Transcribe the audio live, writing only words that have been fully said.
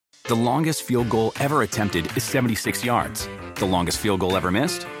The longest field goal ever attempted is 76 yards. The longest field goal ever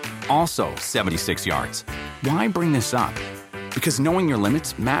missed? Also 76 yards. Why bring this up? Because knowing your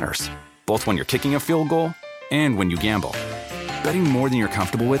limits matters, both when you're kicking a field goal and when you gamble. Betting more than you're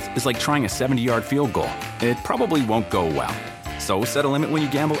comfortable with is like trying a 70-yard field goal. It probably won't go well. So set a limit when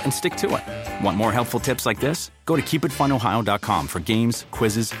you gamble and stick to it. Want more helpful tips like this? Go to keepitfunohio.com for games,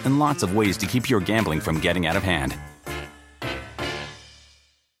 quizzes, and lots of ways to keep your gambling from getting out of hand.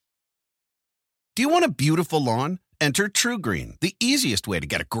 Do you want a beautiful lawn? Enter TruGreen, the easiest way to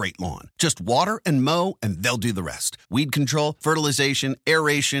get a great lawn. Just water and mow, and they'll do the rest. Weed control, fertilization,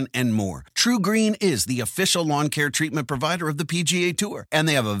 aeration, and more. TruGreen is the official lawn care treatment provider of the PGA Tour, and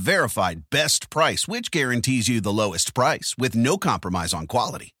they have a verified best price, which guarantees you the lowest price with no compromise on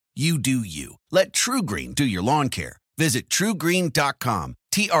quality. You do you. Let TruGreen do your lawn care. Visit TruGreen.com,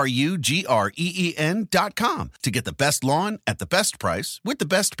 TruGreen.com, to get the best lawn at the best price with the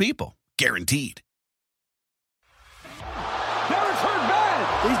best people. Guaranteed. Derrick's hurt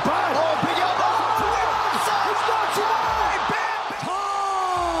bad. He's bad. Oh, big elbow. It's not tonight. Bam.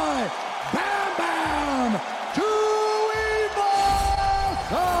 Tie. Bam, bam. Two evil.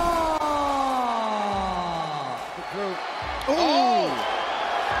 Oh.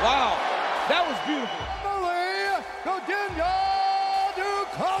 Wow. That was beautiful. Emily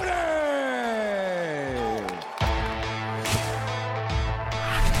Ducote.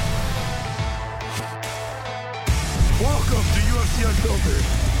 Welcome to UFC Unfiltered.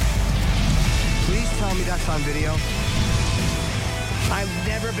 Please tell me that's on video. I've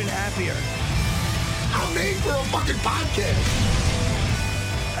never been happier. I'm made for a fucking podcast.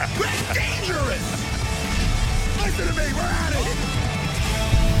 That's dangerous. Listen to me. We're at it.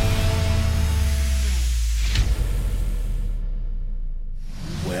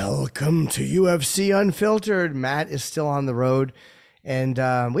 Welcome to UFC Unfiltered. Matt is still on the road, and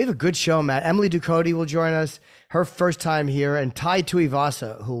we have a good show, Matt. Emily Ducote will join us, her first time here, and Tai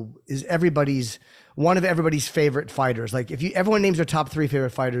Tuivasa, who is one of everybody's favorite fighters. Like, if everyone names their top three favorite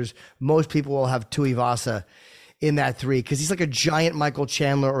fighters, most people will have Tuivasa in that three, because he's like a giant Michael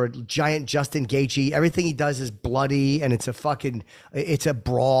Chandler or a giant Justin Gaethje. Everything he does is bloody, and it's a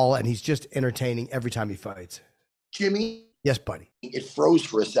brawl, and he's just entertaining every time he fights. Jimmy? Yes, buddy. It froze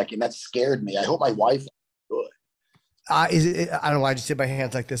for a second. That scared me. I hope my wife good. I don't know why I just did my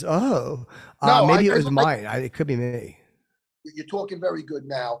hands like this. Oh, No, maybe it was mine. It could be me. You're talking very good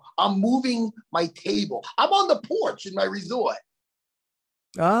now. I'm moving my table. I'm on the porch in my resort.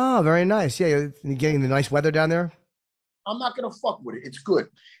 Oh, very nice. Yeah, you're getting the nice weather down there. I'm not gonna fuck with it. It's good.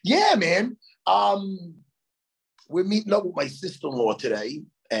 Yeah, man. We're meeting up with my sister-in-law today,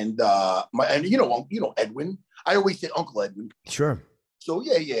 and you know Edwin. I always say Uncle Edwin. Sure. So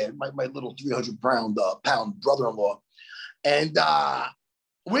yeah, my little 300-pound brother-in-law, and I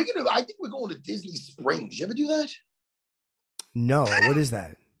think we're going to Disney Springs. You ever do that? No. What is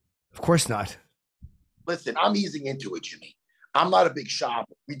that? Of course not. Listen, I'm easing into it, Jimmy. I'm not a big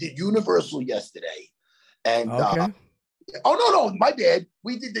shopper. We did Universal yesterday, and okay. No, my bad.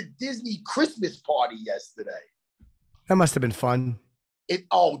 We did the Disney Christmas party yesterday. That must have been fun.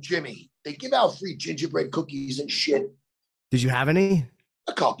 Jimmy, they give out free gingerbread cookies and shit. Did you have any?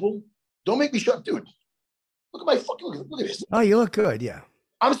 A couple. Don't make me shut, dude. Look at my fucking look at this. Oh, you look good. Yeah.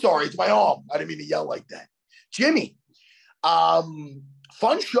 I'm sorry, it's my arm. I didn't mean to yell like that. Jimmy,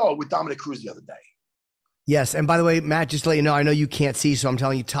 fun show with Dominic Cruz the other day. Yes, and by the way, Matt, just to let you know, I know you can't see, so I'm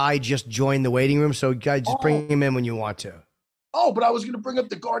telling you, Ty just joined the waiting room, so guys, just bring him in when you want to. Oh, but I was going to bring up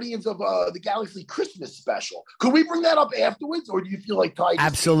the Guardians of the Galaxy Christmas special. Could we bring that up afterwards, or do you feel like Ty?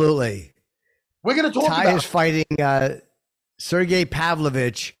 Absolutely. We're going to talk about. Ty is fighting Sergey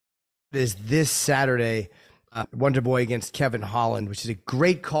Pavlovich. Is this Saturday, Wonder Boy against Kevin Holland, which is a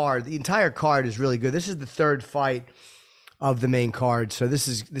great card. The entire card is really good. This is the third fight of the main card, so this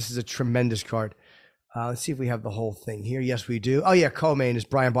is a tremendous card. Let's see if we have the whole thing here. Yes, we do. Oh yeah, co-main is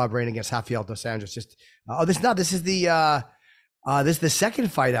Brian Barberena against Rafael dos Anjos. This is the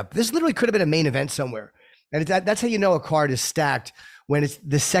second fight up. This literally could have been a main event somewhere, and that's how you know a card is stacked when it's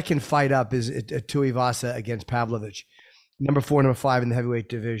the second fight up is Tuivasa against Pavlovich, number 4, number 5 in the heavyweight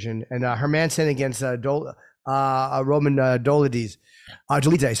division, and Hermanson against Roman Dolidze.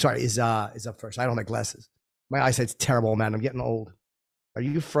 Dolidze, sorry, is up first. I don't have my glasses. My eyesight's terrible, man. I'm getting old. Are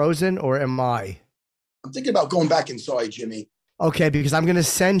you frozen or am I? I'm thinking about going back inside, Jimmy. Okay, because I'm going to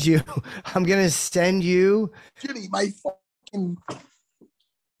send you. Jimmy, my fucking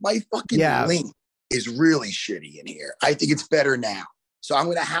link is really shitty in here. I think it's better now. So I'm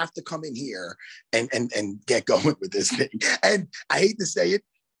going to have to come in here and get going with this thing. And I hate to say it,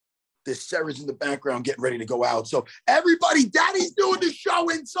 There's Sarah's in the background getting ready to go out. So everybody, Daddy's doing the show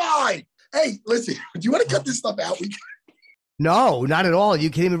inside. Hey, listen, do you want to cut this stuff out? No, not at all. You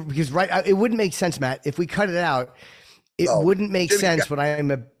can't even, because it wouldn't make sense, Matt. If we cut it out, it wouldn't make sense what I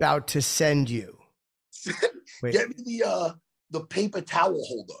am about to send you. Get me the paper towel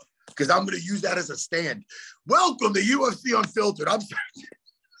holder, because I'm going to use that as a stand. Welcome to UFC Unfiltered. I'm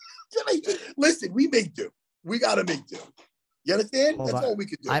sorry. Listen, we make do. We got to make do. You understand? That's all we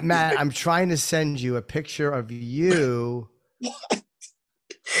can do. Matt, I'm trying to send you a picture of you. What?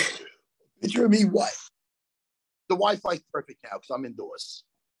 Picture of me what? The Wi-Fi's perfect now because I'm indoors.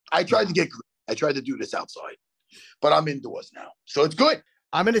 I tried to do this outside, but I'm indoors now. So it's good.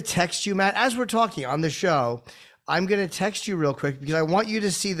 I'm going to text you, Matt, as we're talking on the show. I'm going to text you real quick because I want you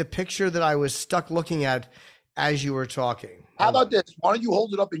to see the picture that I was stuck looking at as you were talking. How about this? Why don't you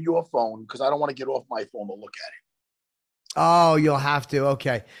hold it up in your phone? Because I don't want to get off my phone to look at it. Oh, you'll have to.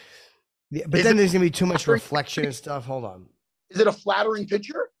 Okay. Yeah, but then there's going to be too much reflection and stuff. Hold on. Is it a flattering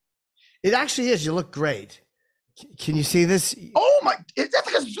picture? It actually is. You look great. Can you see this? Oh, my.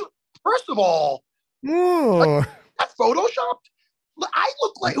 First of all, like, that photoshopped? I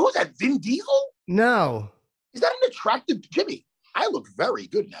look like, who's that, Vin Diesel? No. Is that an attractive Jimmy? I look very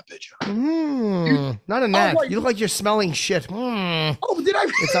good in that picture. Not in that. You look like you're smelling shit. Oh, did I?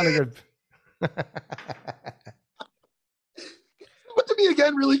 It sounded good. Put to me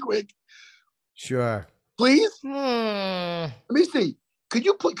again really quick. Sure. Please? Let me see. Could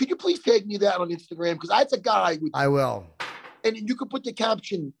you please tag me that on Instagram? Because that's a guy. I will. And you could put the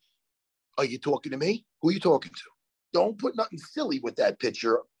caption, are you talking to me? Who are you talking to? Don't put nothing silly with that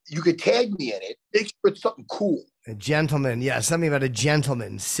picture. You could tag me in it. Make sure it's something cool. A gentleman. Yeah, something about a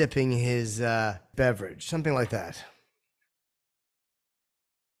gentleman sipping his beverage. Something like that.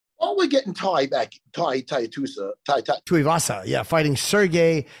 While we're getting Tuivasa, yeah, fighting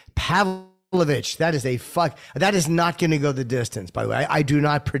Sergey Pavlovich. That is not going to go the distance, by the way. I do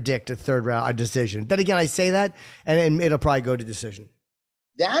not predict a third round decision. Then again, I say that, and it'll probably go to decision.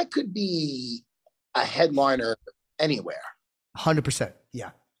 That could be a headliner anywhere. 100%,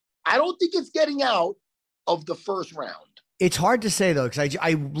 yeah. I don't think it's getting out of the first round. It's hard to say, though, because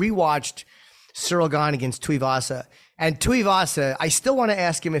I rewatched Cyril Gane against Tuivasa. And Tuivasa, I still want to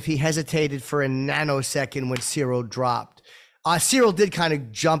ask him if he hesitated for a nanosecond when Cyril dropped. Cyril did kind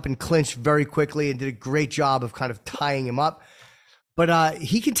of jump and clinch very quickly and did a great job of kind of tying him up. But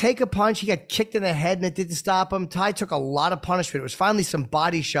he can take a punch. He got kicked in the head and it didn't stop him. Ty took a lot of punishment. It was finally some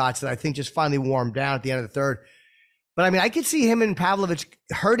body shots that I think just finally wore him down at the end of the third. But I mean, I could see him and Pavlovich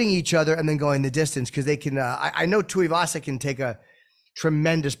hurting each other and then going the distance because they can. I know Tuivasa can take a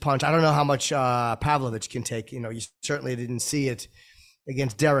tremendous punch. I don't know how much Pavlovich can take. You know, you certainly didn't see it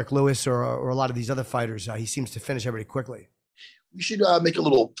against Derek Lewis or a lot of these other fighters. He seems to finish everybody quickly. We should make a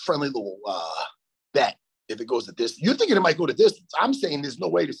little friendly little bet if it goes the distance. You're thinking it might go the distance. I'm saying there's no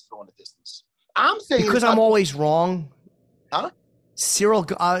way this is going the distance. I'm saying because I'm always wrong. Huh?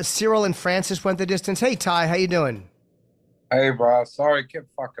 Cyril and Francis went the distance. Hey, Ty, how you doing? Hey, bro. Sorry, kept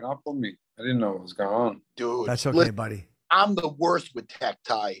fucking up on me. I didn't know what was going on. Dude. That's okay, buddy. I'm the worst with tech,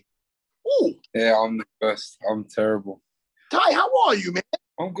 Ty. Ooh. Yeah, I'm the best. I'm terrible. Ty, how are you, man?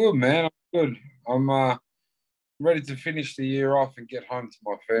 I'm good, man. I'm good. I'm ready to finish the year off and get home to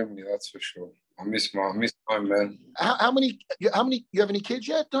my family. That's for sure. I miss home, man. How many? You have any kids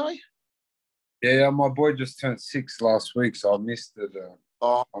yet, Ty? Yeah, my boy just turned 6 last week, so I missed it.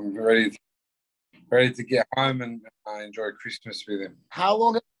 I'm ready to get home and enjoy Christmas with him. How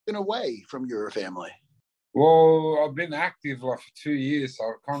long have you been away from your family? Well, I've been active like for 2 years, so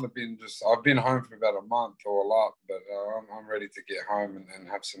I've been home for about a month or a lot, but I'm ready to get home and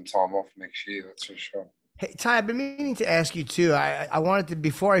have some time off next year, that's for sure. Hey, Ty, I've been meaning to ask you too. I wanted to,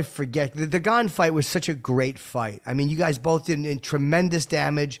 before I forget, the Gane fight was such a great fight. I mean, you guys both did in tremendous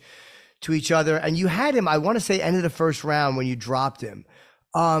damage to each other, and you had him, I want to say, end of the first round when you dropped him.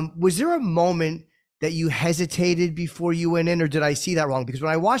 Was there a moment that you hesitated before you went in, or did I see that wrong? Because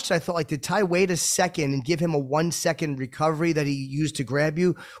when I watched it, I thought, like, did Ty wait a second and give him a 1 second recovery that he used to grab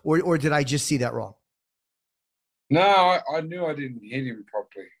you, or did I just see that wrong? No, I knew I didn't hit him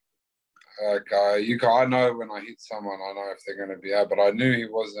properly. Like, I know when I hit someone, I know if they're going to be out, but I knew he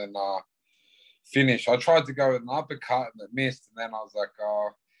wasn't finished. I tried to go with an uppercut and it missed, and then I was like, oh,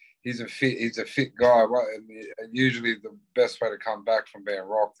 he's a fit guy. And usually the best way to come back from being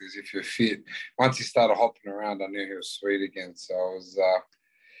rocked is if you're fit. Once he started hopping around, I knew he was sweet again. So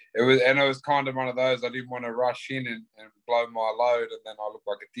it was kind of one of those. I didn't want to rush in and blow my load, and then I looked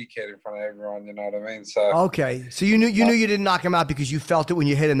like a dickhead in front of everyone. You know what I mean? So okay, so you knew you didn't knock him out because you felt it when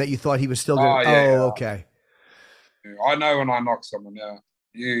you hit him that you thought he was still good. Yeah. Okay. I know when I knock someone. Yeah.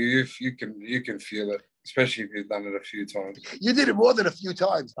 You can feel it, especially if you've done it a few times. You did it more than a few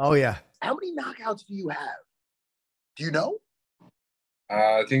times. Oh yeah. How many knockouts do you have? Do you know?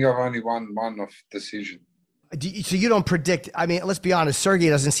 I think I've only won one of decision. So you don't predict. I mean, let's be honest. Sergey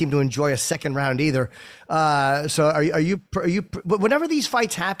doesn't seem to enjoy a second round either. So are you? Whenever these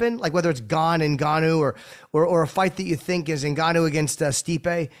fights happen, like whether it's Gane and Ngannou or a fight that you think is Ngannou against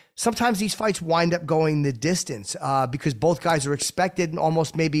Stipe, sometimes these fights wind up going the distance because both guys are expected and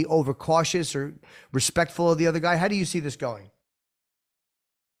almost maybe overcautious or respectful of the other guy. How do you see this going?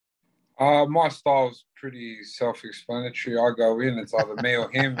 My style's pretty self-explanatory. I go in, it's either me or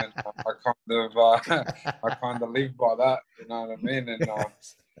him, and I kind of live by that. You know what I mean? And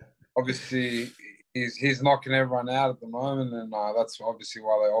obviously, he's knocking everyone out at the moment, and that's obviously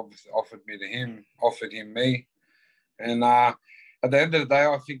why they obviously offered him me. And at the end of the day,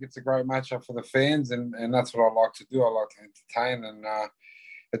 I think it's a great matchup for the fans, and that's what I like to do. I like to entertain, and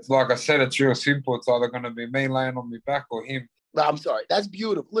it's like I said, it's real simple. It's either going to be me laying on my back or him. I'm sorry. That's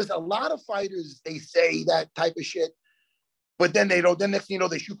beautiful. Listen, a lot of fighters, they say that type of shit, but then they don't. Then next thing you know,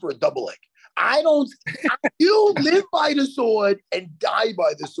 they shoot for a double leg. I don't. You live by the sword and die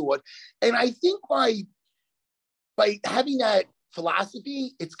by the sword. And I think by having that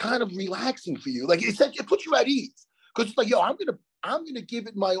philosophy, it's kind of relaxing for you. Like it puts you at ease. Because it's like, yo, I'm gonna give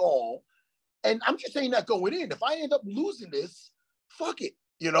it my all. And I'm just saying that going in. If I end up losing this, fuck it.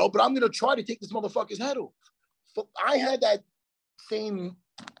 You know, but I'm gonna try to take this motherfucker's head off. So I had that same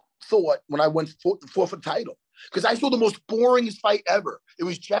thought when I went for the title, because I saw the most boringest fight ever. It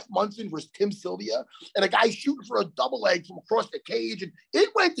was Jeff Munson versus Tim Sylvia, and a guy shooting for a double leg from across the cage, and it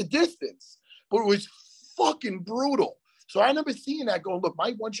went the distance, but it was fucking brutal. So I remember seeing that going, look,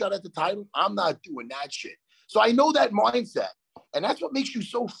 my one shot at the title, I'm not doing that shit. So I know that mindset, and that's what makes you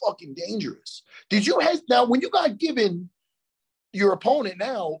so fucking dangerous. Did you have, now when you got given your opponent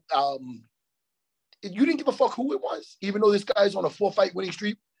now, you didn't give a fuck who it was, even though this guy's on a 4-fight winning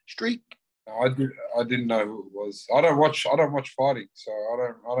streak? No, I didn't know who it was. I don't watch fighting, so I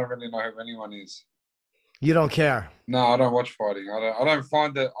don't really know who anyone is. You don't care? No, I don't watch fighting. I don't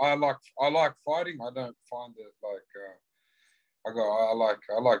find it. I like fighting. I don't find it like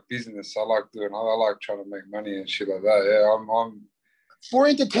I like business. I like trying to make money and shit like that. Yeah, I'm for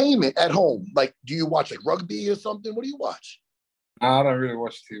entertainment at home. Like, do you watch like rugby or something? What do you watch? No, I don't really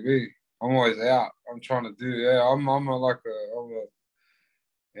watch TV. I'm always out. I'm trying to do. Yeah,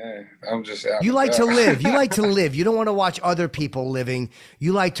 I'm just out. You like to live. You like to live. You don't want to watch other people living.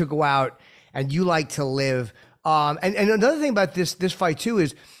 You like to go out and you like to live. And another thing about this fight too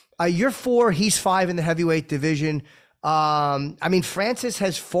is you're 4, he's 5 in the heavyweight division. I mean, Francis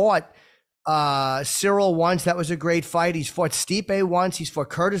has fought Cyril once. That was a great fight. He's fought Stipe once. He's fought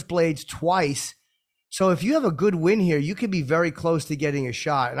Curtis Blades twice. So if you have a good win here, you could be very close to getting a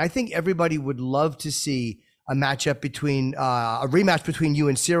shot. And I think everybody would love to see a matchup between a rematch between you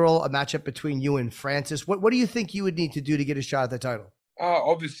and Cyril, a matchup between you and Francis. What do you think you would need to do to get a shot at the title?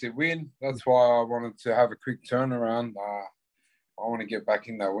 Obviously win. That's why I wanted to have a quick turnaround. I want to get back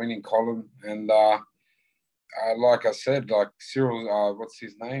in that winning column. And like I said, like Cyril, what's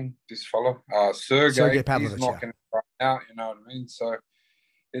his name? This fellow, Sergey Pavlovich, he's knocking it right out. You know what I mean? So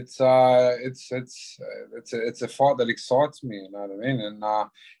it's a fight that excites me. You know what I mean? And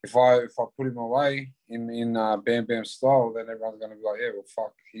if I put him away in Bam Bam style, then everyone's gonna be like, yeah, well,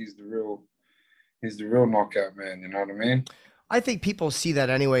 fuck, he's the real knockout man. You know what I mean? I think people see that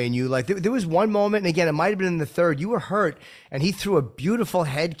anyway in you. Like there was one moment, and again, it might have been in the third. You were hurt, and he threw a beautiful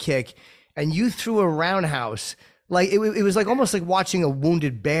head kick, and you threw a roundhouse. Like it was like almost like watching a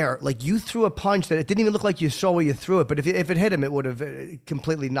wounded bear. Like you threw a punch that it didn't even look like you saw where you threw it, but if it hit him, it would have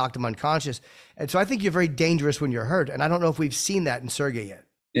completely knocked him unconscious. And so I think you're very dangerous when you're hurt. And I don't know if we've seen that in Sergey yet.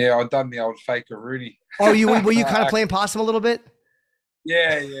 Yeah, I've done the old faker Rudy. Oh, were you kind of playing possum a little bit?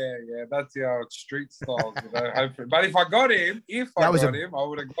 Yeah. That's the old street styles, you know. Hopefully. But if I got him, I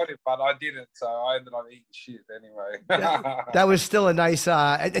would have got him, but I didn't. So I ended up eating shit anyway. That was still a nice.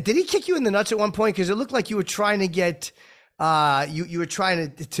 Did he kick you in the nuts at one point? Because it looked like you were trying to get. You were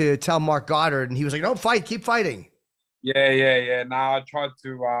trying to tell Mark Goddard, and he was like, "No, fight, keep fighting." Yeah. No, I tried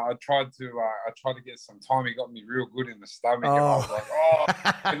to get some time. He got me real good in the stomach, and I was like, "Oh,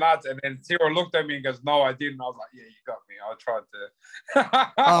 nuts!" And then Cyril looked at me and goes, "No, I didn't." I was like, "Yeah, you got me." I tried to.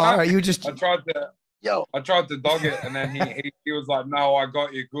 All right, you just. I tried to dog it, and then he was like, "No, I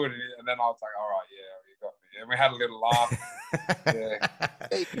got you good," and then I was like, "All right, yeah, you got me," and we had a little laugh. Yeah.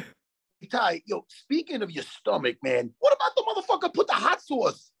 Hey, Ty, speaking of your stomach, man, what about the motherfucker put the hot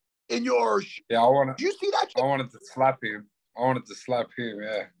sauce in your? Yeah, Did you see that? I wanted to slap him. I wanted to slap him.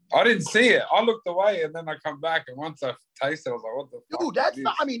 Yeah, I didn't see it. I looked away, and then I come back, and once I tasted, I was like, "What the fuck?" Dude, that's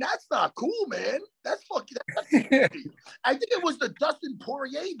not. I mean, that's not cool, man. That's fucking. I think it was the Dustin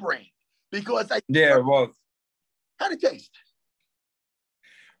Poirier brain because yeah, it was. How'd it taste?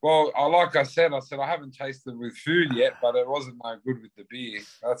 Well, like I said I haven't tasted with food yet, but it wasn't no good with the beer.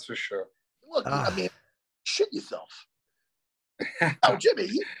 That's for sure. Look, I mean, shit yourself. Oh, Jimmy,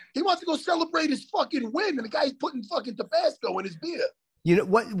 he wants to go celebrate his fucking win, and the guy's putting fucking Tabasco in his beer. You know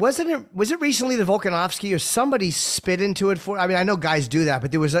what? Was it recently that Volkanovski or somebody spit into it for? I mean, I know guys do that, but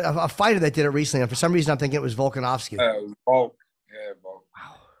there was a fighter that did it recently, and for some reason, I'm thinking it was Volkanovski. It was Volk. Yeah, Volk.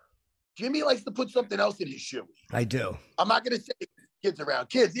 Wow. Jimmy likes to put something else in his shoe. I do. I'm not gonna say kids around.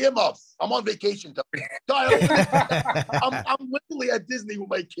 Kids, earmuffs. I'm on vacation. I'm literally at Disney with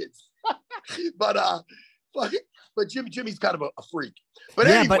my kids. but Jimmy's kind of a freak. But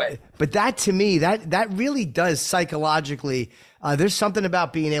yeah, anyway. But that to me, that really does psychologically. There's something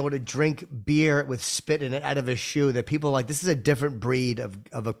about being able to drink beer with spit in it out of a shoe that people are like, this is a different breed of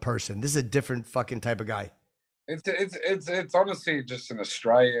a person. This is a different fucking type of guy. It's honestly just in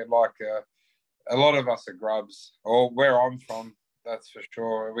Australia, like a lot of us are grubs, or where I'm from, that's for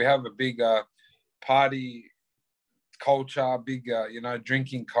sure. We have a big party culture, big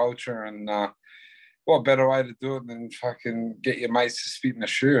drinking culture, and what better way to do it than fucking get your mates to spit in a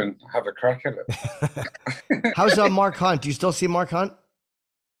shoe and have a crack at it. How's Mark Hunt? Do you still see Mark Hunt?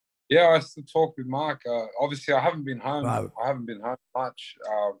 Yeah, I still talk with Mark. Obviously, I haven't been home. Wow. I haven't been home much.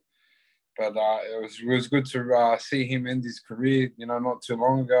 But it was good to see him end his career, not too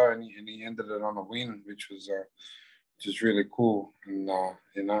long ago, and he ended it on a win, which was really cool. And I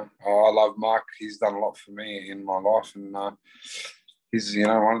love Mark. He's done a lot for me in my life, and he's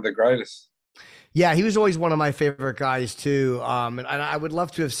one of the greatest. Yeah, he was always one of my favorite guys too. And I would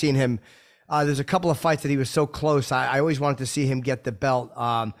love to have seen him. There's a couple of fights that he was so close. I always wanted to see him get the belt.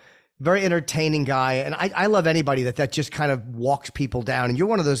 Very entertaining guy. And I love anybody that just kind of walks people down. And you're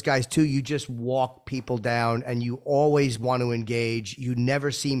one of those guys too. You just walk people down and you always want to engage. You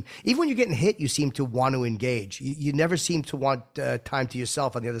never seem, even when you're getting hit, you seem to want to engage. You never seem to want time to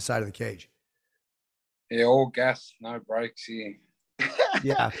yourself on the other side of the cage. Yeah, all gas, no brakes here.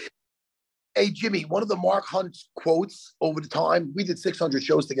 Yeah. Hey, Jimmy, one of the Mark Hunt quotes over the time, we did 600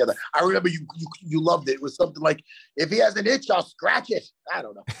 shows together. I remember you loved it. It was something like, if he has an itch, I'll scratch it. I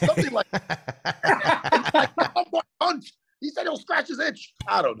don't know. Something like Mark Hunt. He said he'll scratch his itch.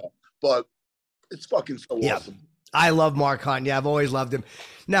 I don't know. But it's fucking so awesome. I love Mark Hunt. Yeah, I've always loved him.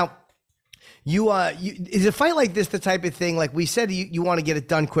 Now, is a fight like this the type of thing, like we said, you want to get it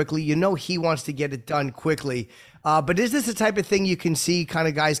done quickly. He wants to get it done quickly. But is this the type of thing you can see kind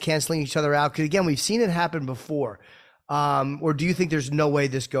of guys canceling each other out? Because again, we've seen it happen before. Or do you think there's no way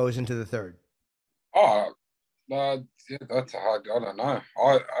this goes into the third? Oh, that's hard. I don't know.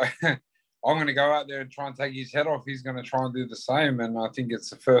 I'm going to go out there and try and take his head off. He's going to try and do the same. And I think it's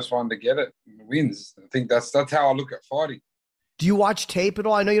the first one to get it wins. I think that's how I look at fighting. Do you watch tape at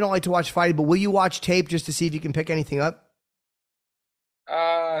all? I know you don't like to watch fighting, but will you watch tape just to see if you can pick anything up?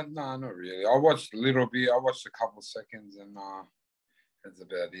 No, not really. I watched a little bit. I watched a couple seconds, and that's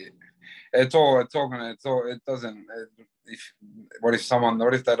about it. It doesn't. What if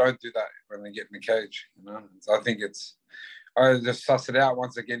they don't do that when they get in the cage? So I think I just suss it out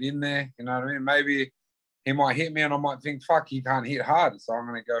once I get in there. You know what I mean? Maybe he might hit me and I might think, fuck, he can't hit hard. So I'm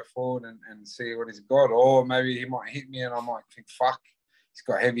going to go forward and see what he's got. Or maybe he might hit me and I might think, fuck, he's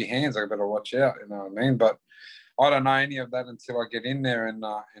got heavy hands. I better watch out. You know what I mean? But I don't know any of that until I get in there and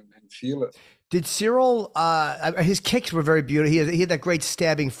feel it. Did Cyril, his kicks were very beautiful. He had that great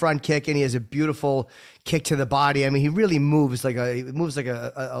stabbing front kick, and he has a beautiful kick to the body. I mean, he really moves like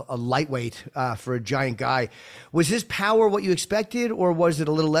a lightweight for a giant guy. Was his power what you expected, or was it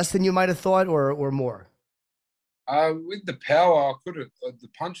a little less than you might have thought, or more? With the power, the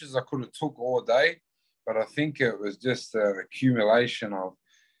punches I could have took all day, but I think it was just an accumulation of.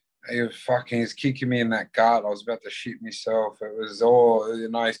 He's kicking me in that gut. I was about to shit myself. It was all,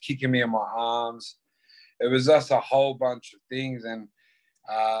 he's kicking me in my arms. It was just a whole bunch of things. And,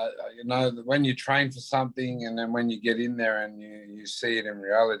 when you train for something and then when you get in there and you see it in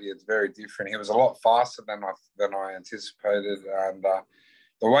reality, it's very different. He was a lot faster than I anticipated. And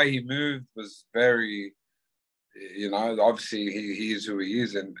the way he moved was very, obviously he is who he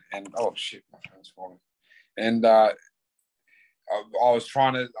is. And oh, shit, my phone's falling. And, I was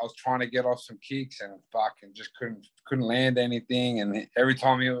trying to get off some kicks and just couldn't land anything. And every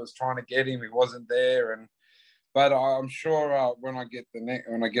time he was trying to get him, he wasn't there. But I'm sure when I get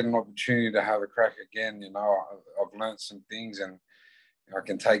an opportunity to have a crack again, I've learned some things and I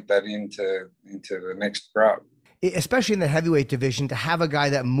can take that into the next route. especially in the heavyweight division, to have a guy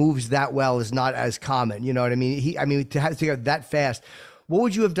that moves that well is not as common. You know what I mean? To go that fast. What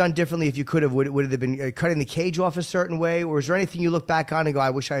would you have done differently if you could have? Would it have been cutting the cage off a certain way, or is there anything you look back on and go, I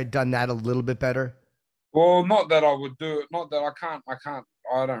wish I had done that a little bit better? Well, not that I would do it. Not that I can't.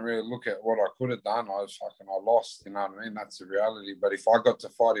 I don't really look at what I could have done. I lost. You know what I mean? That's the reality. But if I got to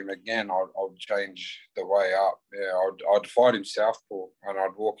fight him again, I'd change the way up. Yeah, I'd fight him southpaw, and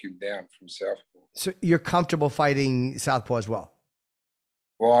I'd walk him down from southpaw. So you're comfortable fighting southpaw as well?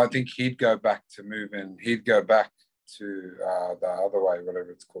 Well, I think he'd go back to moving. He'd go back to the other way,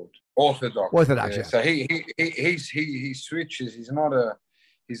 whatever it's called, orthodox. Orthodox, yeah. So he switches. He's not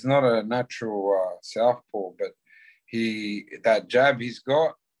a natural southpaw, but that jab he's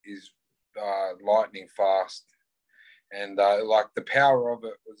got is lightning fast, and like the power of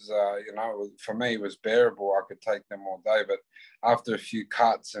it was, for me, it was bearable. I could take them all day, but after a few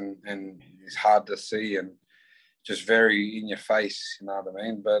cuts and it's hard to see and just very in your face, you know what I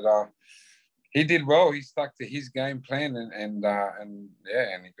mean? But he did well. He stuck to his game plan, and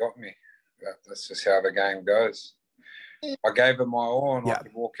he got me. That's just how the game goes. I gave him my all, and I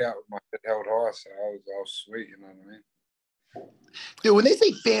could walk out with my head held high. So I was sweet, you know what I mean? Dude, when they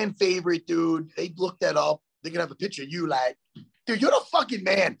say fan favorite, dude, they look that up. They're gonna have a picture of you, like, dude, you're the fucking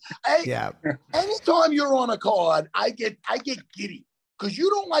man. Anytime you're on a card, I get giddy because you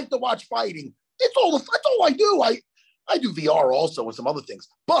don't like to watch fighting. That's all I do. I do VR also and some other things,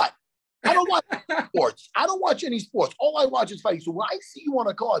 but I don't watch sports. I don't watch any sports. All I watch is fighting. So when I see you on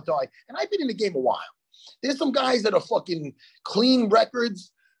a card, Ty, and I've been in the game a while, there's some guys that are fucking clean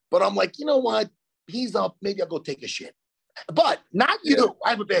records, but I'm like, you know what? He's up. Maybe I'll go take a shit. But not you. Yeah. I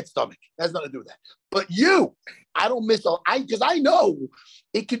have a bad stomach. That has nothing to do with that. But you, I don't miss because I know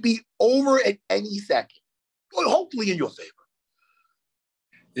it could be over at any second. Well, hopefully in your favor.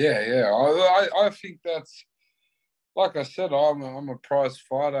 Yeah. I think that's, like I said, I'm a prize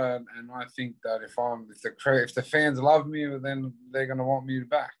fighter, and I think that if the fans love me, then they're gonna want me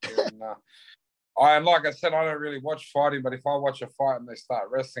back. And like I said, I don't really watch fighting, but if I watch a fight and they start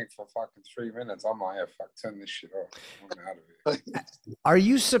wrestling for fucking 3 minutes, I'm like, yeah, fuck, turn this shit off. I'm out of it. Are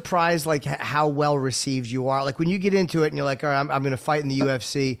you surprised, like, how well received you are? Like, when you get into it and you're like, all right, I'm going to fight in the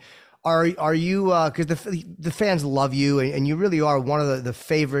UFC. Are you, because the fans love you, and you really are one of the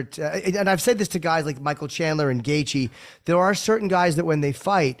favorite, and I've said this to guys like Michael Chandler and Gaethje, there are certain guys that when they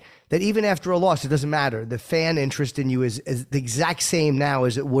fight, that even after a loss, it doesn't matter. The fan interest in you is the exact same now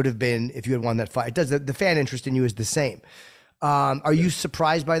as it would have been if you had won that fight. It does. The fan interest in you is the same. Are you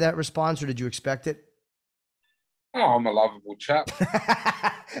surprised by that response, or did you expect it? Oh, I'm a lovable chap.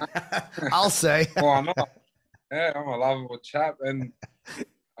 I'll say. Why not? Yeah, I'm a lovable chap, and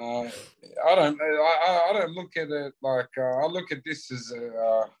I don't look at it like I look at this as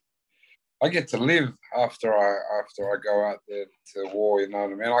I get to live after I go out there to war. You know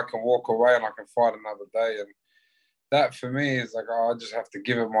what I mean? I can walk away and I can fight another day, and that for me is like, I just have to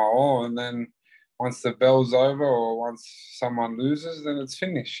give it my all, and then once the bell's over or once someone loses, then it's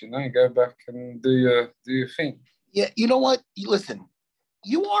finished. You know, go back and do your thing. Yeah, you know what? Listen,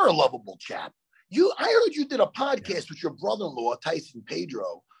 you are a lovable chap. I heard you did a podcast with your brother-in-law, Tyson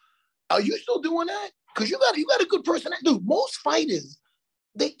Pedro. Are you still doing that? Because you got a good personality. Dude, most fighters,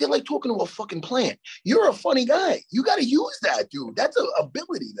 they're like talking to a fucking plant. You're a funny guy. You got to use that, dude. That's an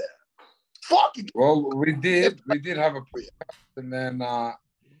ability there. Fuck it. Well, we did have a podcast, and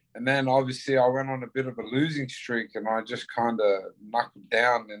then obviously I went on a bit of a losing streak, and I just kind of knuckled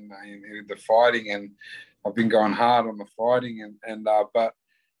down in the fighting, and I've been going hard on the fighting, but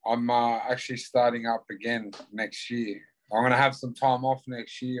I'm actually starting up again next year. I'm gonna have some time off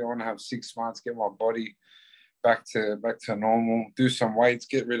next year. I want to have 6 months, get my body back to normal, do some weights,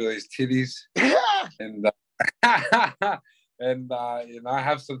 get rid of these titties, and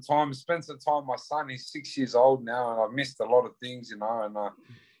have some time, spend some time with my son. He's 6 years old now, and I've missed a lot of things, and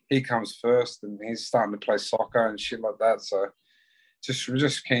he comes first, and he's starting to play soccer and shit like that. So we're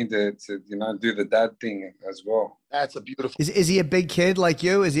just keen to do the dad thing as well. That's a beautiful. Is he a big kid like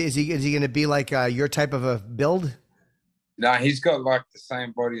you? Is he going to be like your type of a build? No, he's got like the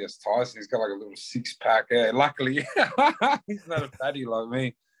same body as Tyson. He's got like a little 6-pack. Yeah, luckily, he's not a fatty like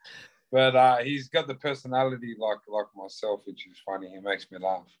me, but he's got the personality like myself, which is funny. He makes me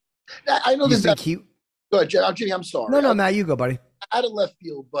laugh. I know this. Go ahead, Jimmy. I'm sorry. No, Matt, you go, buddy. Out of left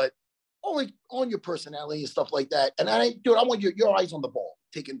field, but only on your personality and stuff like that. And I want your eyes on the ball,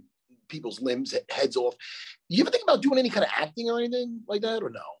 taking people's limbs, heads off. You ever think about doing any kind of acting or anything like that,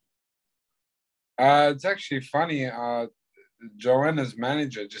 or no? It's actually funny. Joanna's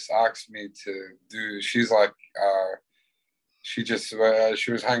manager just asked me to do. She's like, she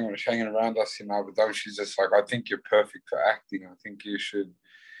was hanging around us in Abu Dhabi. She's just like, I think you're perfect for acting. I think you should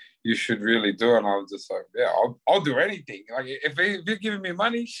really do it. And I was just like, yeah, I'll do anything. Like if you're giving me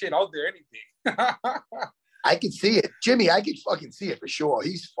money, shit, I'll do anything. I can see it. Jimmy, I can fucking see it for sure.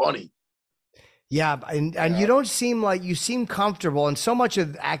 He's funny. Yeah, and you don't seem like you seem comfortable, and so much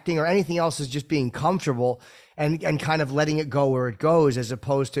of acting or anything else is just being comfortable and kind of letting it go where it goes, as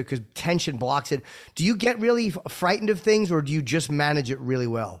opposed to, because tension blocks it. Do you get really frightened of things, or do you just manage it really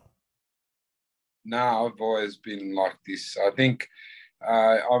well? No, I've always been like this. I think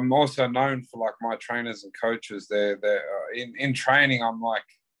I'm also known for like my trainers and coaches. They're in training. I'm like,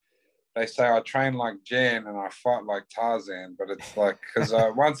 they say I train like Jan and I fight like Tarzan, but it's like, because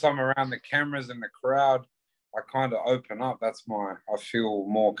once I'm around the cameras and the crowd, I kind of open up. I feel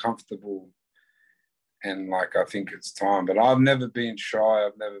more comfortable, and like I think it's time. But I've never been shy.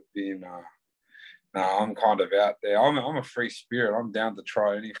 I've never been. No, I'm kind of out there. I'm a free spirit. I'm down to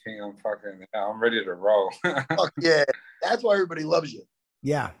try anything. I'm ready to roll. Fuck yeah, that's why everybody loves you.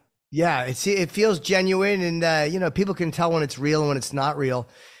 Yeah. It feels genuine, and people can tell when it's real and when it's not real.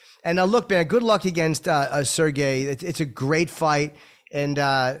 And look, man, good luck against Sergey. It's a great fight, and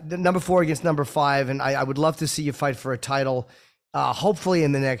number 4 against number 5, and I would love to see you fight for a title, hopefully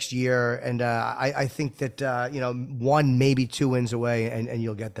in the next year. And I think that 1, maybe 2 wins away, and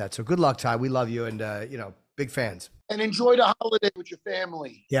you'll get that. So good luck, Ty. We love you, and big fans. And enjoy the holiday with your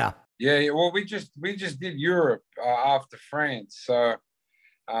family. Yeah. Yeah. Well, we just did Europe after France, so.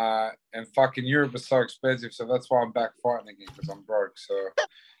 And fucking Europe is so expensive, so that's why I'm back fighting again, because I'm broke. So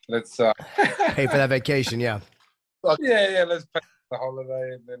let's pay for that vacation. Yeah. Yeah. Let's pay for the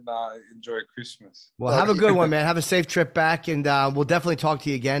holiday and then enjoy Christmas. Well, have a good one, man. Have a safe trip back, and we'll definitely talk to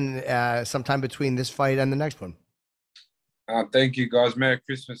you again sometime between this fight and the next one. Thank you, guys. Merry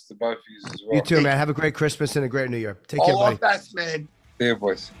Christmas to both of you as well. You too, man. Have a great Christmas and a great New Year. Take care, buddy. All the best, man. See you,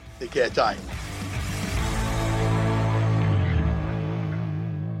 boys. Take care, Ty.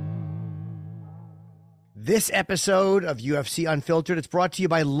 This episode of UFC Unfiltered is brought to you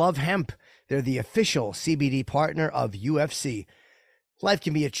by Love Hemp. They're the official CBD partner of UFC. Life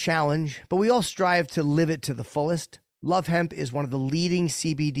can be a challenge, but we all strive to live it to the fullest. Love Hemp is one of the leading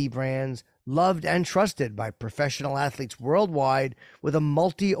CBD brands, loved and trusted by professional athletes worldwide, with a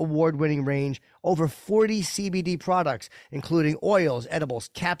multi-award-winning range, over 40 CBD products, including oils,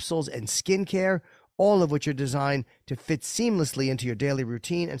 edibles, capsules, and skincare, all of which are designed to fit seamlessly into your daily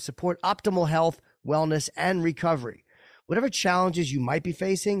routine and support optimal health, wellness, and recovery. Whatever challenges you might be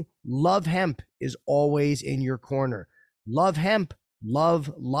facing, Love Hemp is always in your corner. Love Hemp,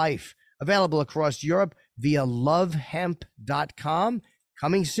 love life. Available across Europe via lovehemp.com.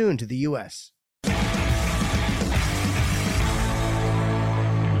 Coming soon to the U.S.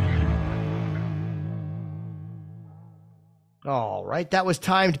 All right, that was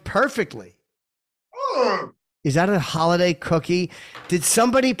timed perfectly. Is that a holiday cookie? Did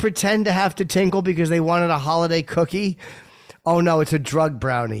somebody pretend to have to tinkle because they wanted a holiday cookie? Oh no, it's a drug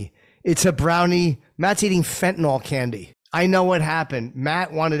brownie. It's a brownie. Matt's eating fentanyl candy. I know what happened.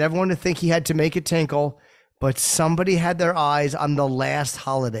 Matt wanted everyone to think he had to make a tinkle, but somebody had their eyes on the last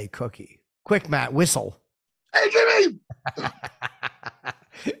holiday cookie. Quick, Matt, whistle. Hey, Jimmy!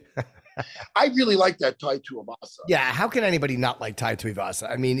 I really like that Tai Tuivasa. Yeah, how can anybody not like Tai Tuivasa?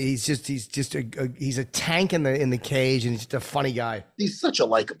 I mean, he's a tank in the cage, and he's just a funny guy. He's such a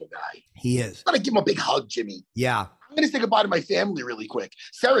likable guy. He is. I'm gonna give him a big hug, Jimmy. Yeah. I'm gonna say goodbye to my family really quick.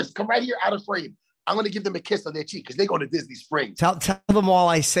 Sarah's, come right here out of frame. I'm gonna give them a kiss on their cheek because they go to Disney Springs. Tell them all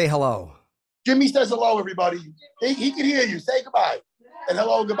I say hello. Jimmy says hello, everybody. He can hear you. Say goodbye. And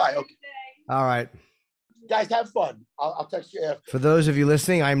hello and goodbye. Okay. All right. Guys, have fun. I'll text you after. For those of you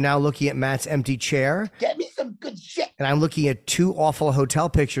listening, I'm now looking at Matt's empty chair. Get me some good shit. And I'm looking at 2 awful hotel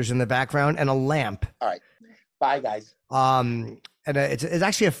pictures in the background and a lamp. All right. Bye, guys. And it's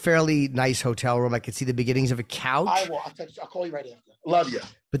actually a fairly nice hotel room. I could see the beginnings of a couch. I will. I'll text you. I'll call you right after. Love you.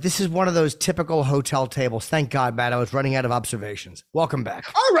 But this is one of those typical hotel tables. Thank God, Matt. I was running out of observations. Welcome back.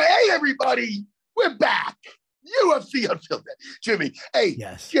 All right. Hey, everybody. We're back. UFC Unfiltered. Jimmy, hey,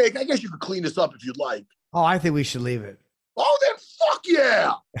 yes. Jake, I guess you could clean this up if you'd like. Oh, I think we should leave it. Oh, then fuck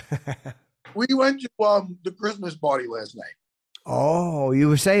yeah. We went to the Christmas party last night. Oh, you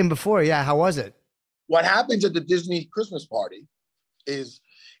were saying before. Yeah. How was it? What happens at the Disney Christmas party is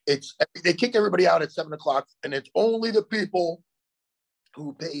they kick everybody out at 7:00, and it's only the people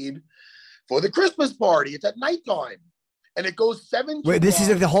who paid for the Christmas party. It's at nighttime, and it goes 7. Wait, this is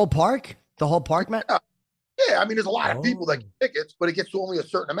at the whole park? The whole park, Matt? Yeah. I mean, there's a lot of people that get tickets, but it gets to only a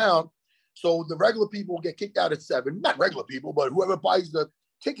certain amount. So the regular people get kicked out at 7. Not regular people, but whoever buys the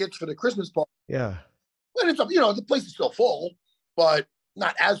tickets for the Christmas party. Yeah. And it's, the place is still full, but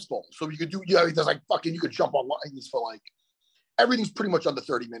not as full. So you could do, there's like you could jump on lines for like, everything's pretty much under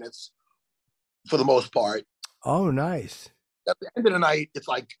 30 minutes for the most part. Oh, nice. At the end of the night, it's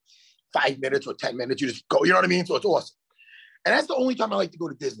like 5 minutes or 10 minutes. You just go, you know what I mean? So it's awesome. And that's the only time I like to go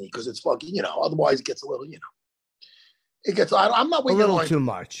to Disney because it's fucking, otherwise it gets a little, I'm not waiting a little too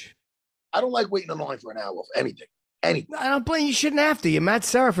much. I don't like waiting in line for an hour for anything. I don't blame you. Shouldn't have to. You're Matt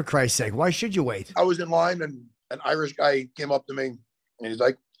Serra, for Christ's sake. Why should you wait? I was in line and an Irish guy came up to me and he's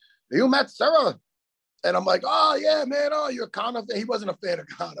like, "Are you Matt Serra?" And I'm like, "Oh yeah, man. Oh, you're a Connor." He wasn't a fan of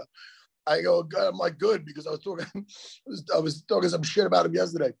Connor. I go, I'm like, good, because I was talking some shit about him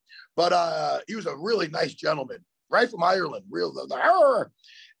yesterday. But he was a really nice gentleman, right from Ireland,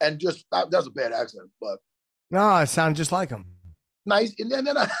 and just that's a bad accent, but no, it sounded just like him. Nice. And then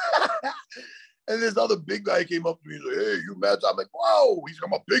and this other big guy came up to me and like, "Hey, you Matt?" I'm like, "Whoa!" He's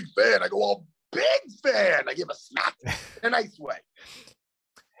like, "I'm a big fan." I go, "Oh, big fan." I give him a smack in a nice way.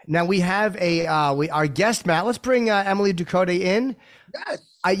 Now we have our guest, Matt. Let's bring Emily Ducote in.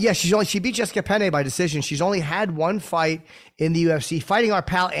 Yes. She beat Jessica Penne by decision. She's only had one fight in the UFC, fighting our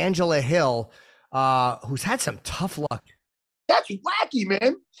pal Angela Hill, who's had some tough luck. That's wacky,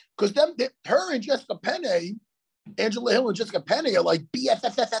 man. Because her and Jessica Penne, Angela Hill and Jessica Penne are like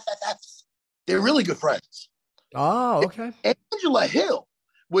BFFs. They're really good friends. Oh, okay. Angela Hill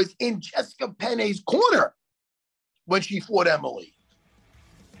was in Jessica Penne's corner when she fought Emily.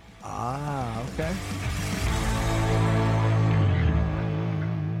 Ah, okay.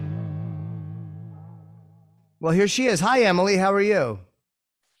 Well, here she is. Hi, Emily. How are you?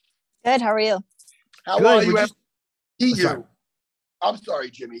 Good. How are you? How Good. are you? Sorry. I'm sorry,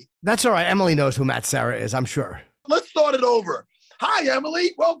 Jimmy. That's all right. Emily knows who Matt Serra is, I'm sure. Let's start it over. Hi,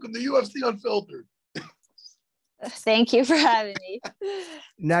 Emily. Welcome to UFC Unfiltered. Thank you for having me.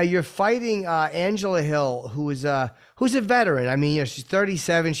 Now you're fighting Angela Hill, who's a veteran. I mean, she's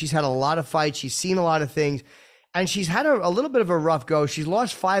 37. She's had a lot of fights. She's seen a lot of things, and she's had a little bit of a rough go. She's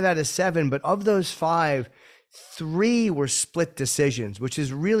lost 5 out of 7, but of those 5, 3 were split decisions, which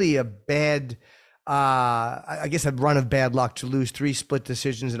is really a bad, I guess, a run of bad luck to lose 3 split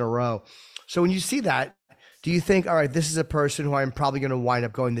decisions in a row. So when you see that, do you think, all right, this is a person who I'm probably going to wind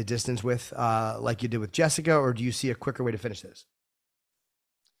up going the distance with, like you did with Jessica, or do you see a quicker way to finish this?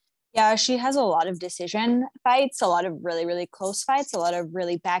 Yeah, she has a lot of decision fights, a lot of really, really close fights, a lot of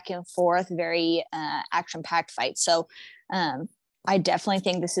really back and forth, very action-packed fights. So I definitely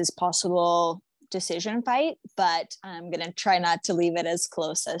think this is possible decision fight, but I'm going to try not to leave it as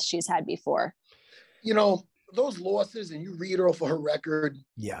close as she's had before. Those losses, and you read her off of her record,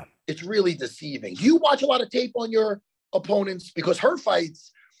 yeah, it's really deceiving. Do you watch a lot of tape on your opponents? Because her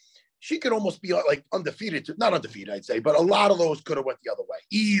fights, she could almost be like undefeated, not undefeated, I'd say, but a lot of those could have went the other way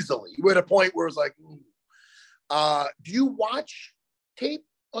easily. We're at a point where it's like, do you watch tape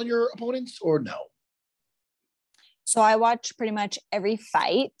on your opponents or no? So I watch pretty much every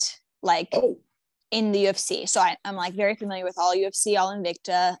fight, in the UFC. So I'm like very familiar with all UFC, all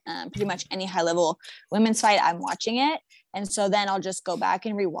Invicta, pretty much any high level women's fight, I'm watching it. And so then I'll just go back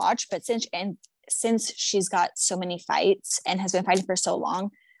and rewatch. But since she's got so many fights and has been fighting for so long,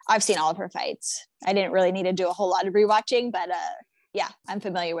 I've seen all of her fights. I didn't really need to do a whole lot of rewatching, but yeah, I'm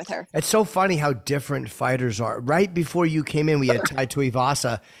familiar with her. It's so funny how different fighters are. Right before you came in, we had Tai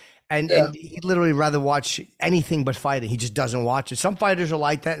Tuivasa, and he'd literally rather watch anything but fighting. He just doesn't watch it. Some fighters are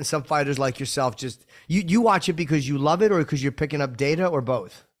like that, and some fighters like yourself, just you watch it because you love it or because you're picking up data, or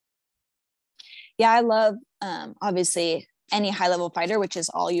both? Yeah, I love obviously any high level fighter, which is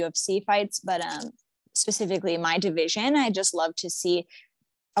all UFC fights, but specifically my division, I just love to see.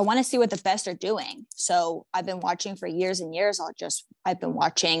 I want to see what the best are doing. So I've been watching for years and years. I've been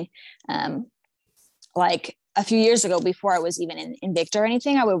watching like a few years ago, before I was even in Invicta or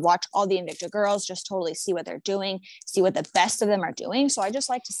anything, I would watch all the Invicta girls, just totally see what they're doing, see what the best of them are doing. So I just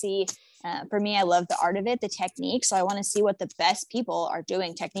like to see, for me, I love the art of it, the technique. So I want to see what the best people are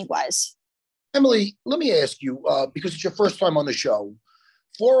doing technique wise. Emily, let me ask you, because it's your first time on the show,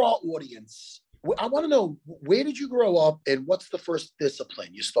 for our audience, I want to know, where did you grow up and what's the first discipline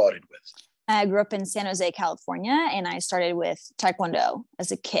you started with? I grew up in San Jose, California, and I started with Taekwondo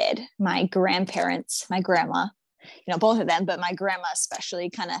as a kid. My grandparents, my grandma, both of them, but my grandma especially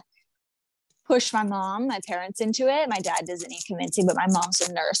kind of pushed my parents into it. My dad doesn't need convincing, but my mom's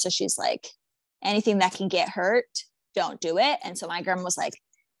a nurse. So she's like, anything that can get hurt, don't do it. And so my grandma was like,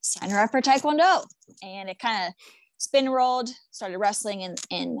 sign her up for Taekwondo. And it kind of spin rolled, started wrestling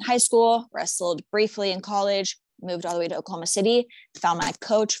in high school, wrestled briefly in college, moved all the way to Oklahoma City, found my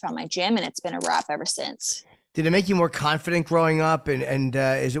coach, found my gym, and it's been a wrap ever since. Did it make you more confident growing up? And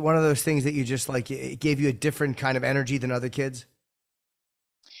is it one of those things that you just like, it gave you a different kind of energy than other kids?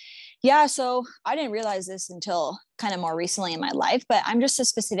 Yeah, so I didn't realize this until kind of more recently in my life, but I'm just a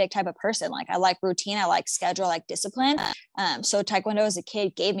specific type of person. Like I like routine, I like schedule, I like discipline. So Taekwondo as a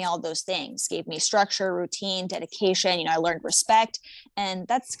kid gave me all those things, gave me structure, routine, dedication. You know, I learned respect, and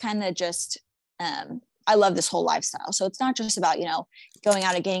that's kind of just, I love this whole lifestyle. So it's not just about, you know, going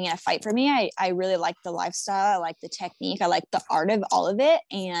out and getting in a fight. For me, I really like the lifestyle. I like the technique. I like the art of all of it.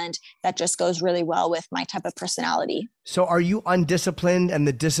 And that just goes really well with my type of personality. So are you undisciplined and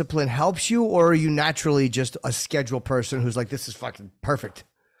the discipline helps you, or are you naturally just a scheduled person who's like, this is fucking perfect?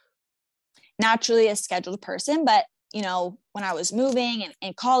 Naturally a scheduled person. But, you know, when I was moving and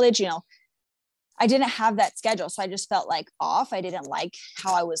in college, you know, I didn't have that schedule. So I just felt like off. I didn't like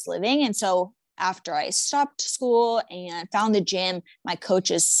how I was living. And so after I stopped school and found the gym, my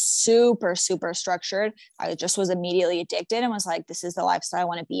coach is super, super structured. I just was immediately addicted and was like, this is the lifestyle I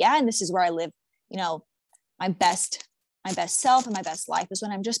want to be at. And this is where I live, you know, my best self and my best life is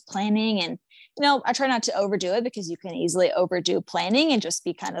when I'm just planning. And, you know, I try not to overdo it because you can easily overdo planning and just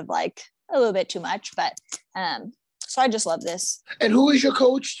be kind of like a little bit too much. But, so I just love this. And who is your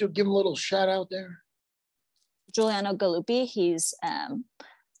coach, to give him a little shout out there? Giuliano Galuppi. He's,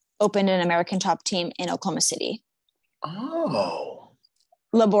 opened an American Top team in Oklahoma City. Oh.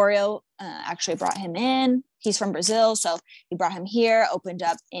 Laborio actually brought him in. He's from Brazil, so he brought him here, opened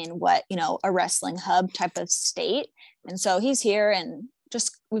up in what, you know, a wrestling hub type of state. And so he's here, and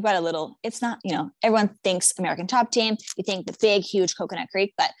just, we've got a little, it's not, you know, everyone thinks American Top team. You think the big, huge Coconut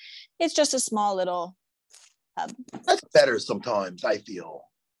Creek, but it's just a small little hub. That's better sometimes, I feel.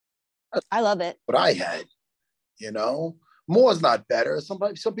 I love it. What I had, you know? More is not better. Some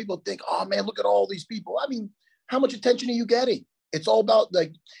people think, oh man, look at all these people. I mean, how much attention are you getting? It's all about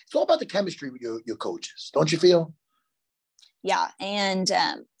the chemistry with your coaches, don't you feel? Yeah, and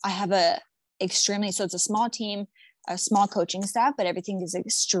I have so it's a small team, a small coaching staff, but everything is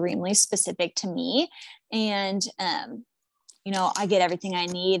extremely specific to me. And you know, I get everything I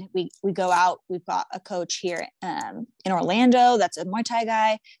need. We go out. We've got a coach here in Orlando. That's a Muay Thai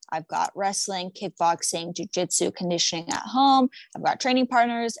guy. I've got wrestling, kickboxing, jiu-jitsu, conditioning at home. I've got training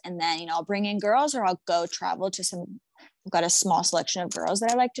partners. And then, you know, I'll bring in girls, or I'll go travel to I've got a small selection of girls that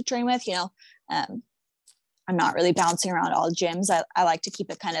I like to train with. You know, I'm not really bouncing around all gyms. I like to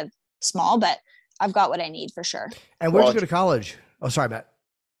keep it kind of small, but I've got what I need for sure. And where'd you go to college? Oh, sorry, Matt.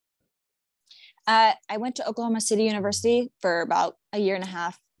 I went to Oklahoma City University for about a year and a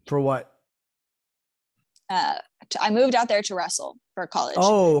half. For what? I moved out there to wrestle for college.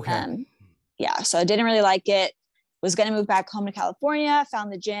 Oh, okay. Yeah. So I didn't really like it. Was going to move back home to California,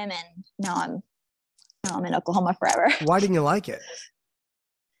 found the gym, and now I'm in Oklahoma forever. Why didn't you like it?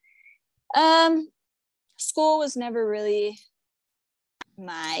 School was never really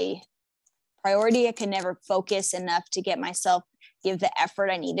my priority. I could never focus enough to give the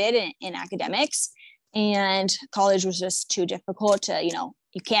effort I needed in academics, and college was just too difficult to, you know,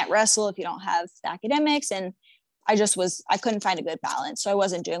 you can't wrestle if you don't have the academics. And I couldn't find a good balance. So I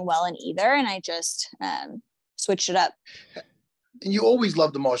wasn't doing well in either. And I just switched it up. And you always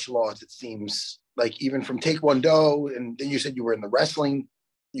loved the martial arts, it seems like, even from Taekwondo. And then you said you were in the wrestling,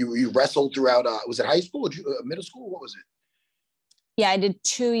 you wrestled throughout, was it high school or middle school? What was it? Yeah, I did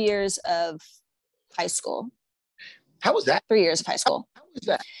 2 years of high school. How was that? 3 years of high school. How was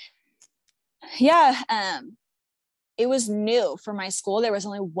that? Yeah. It was new for my school. There was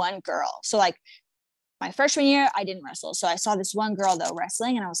only one girl. So like my freshman year, I didn't wrestle. So I saw this one girl though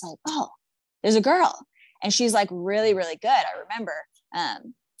wrestling, and I was like, oh, there's a girl. And she's like really, really good. I remember.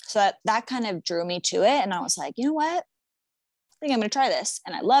 So that kind of drew me to it. And I was like, you know what? I think I'm going to try this.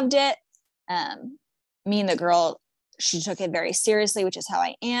 And I loved it. Me and the girl, she took it very seriously, which is how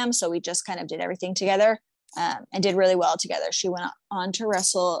I am. So we just kind of did everything together. And did really well together. She went on to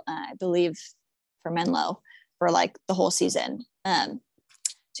wrestle, I believe, for Menlo for like the whole season. So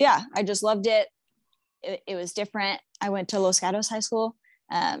yeah, I just loved it. It was different. I went to Los Gatos High School.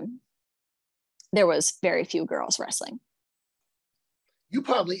 There was very few girls wrestling. You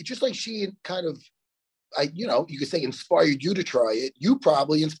probably, just like she kind of, you know, you could say inspired you to try it. You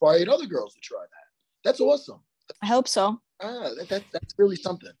probably inspired other girls to try that. That's awesome. I hope so. That's really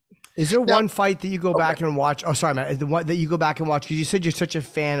something. Is there one fight that you go back and watch? Oh, sorry, Matt. The one that you go back and watch, because you said you're such a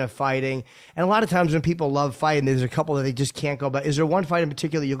fan of fighting. And a lot of times when people love fighting, there's a couple that they just can't go back. Is there one fight in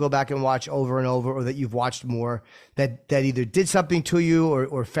particular you'll go back and watch over and over, or that you've watched more, that either did something to you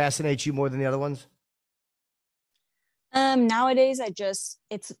or fascinates you more than the other ones? Nowadays,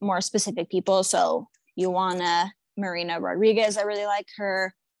 it's more specific people. So Marina Rodriguez, I really like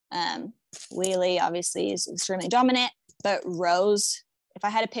her. Weili obviously is extremely dominant, but Rose, if I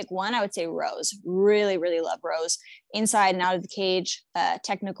had to pick one, I would say Rose. Really, really love Rose. Inside and out of the cage,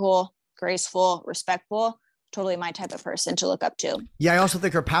 technical, graceful, respectful. Totally my type of person to look up to. Yeah, I also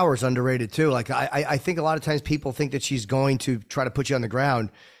think her power is underrated too. Like I think a lot of times people think that she's going to try to put you on the ground,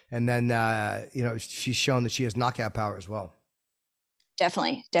 and then she's shown that she has knockout power as well.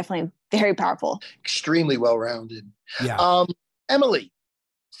 Definitely very powerful. Extremely well-rounded. Yeah. Emily,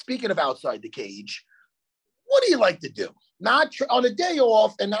 speaking of outside the cage, what do you like to do? Not on a day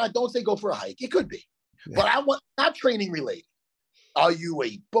off, and don't say go for a hike. It could be, but I want not training related. Are you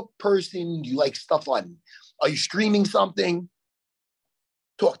a book person? Do you like stuff on? Are you streaming something?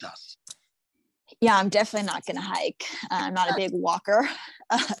 Talk to us. Yeah, I'm definitely not going to hike. I'm not a big walker,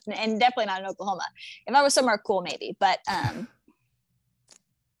 and definitely not in Oklahoma. If I was somewhere cool, maybe. But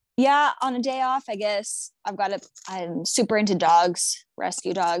yeah, on a day off, I guess I'm super into dogs,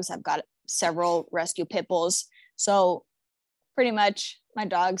 rescue dogs. I've got several rescue pit bulls. So pretty much my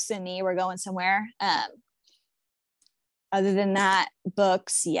dogs and me, we're going somewhere. Other than that,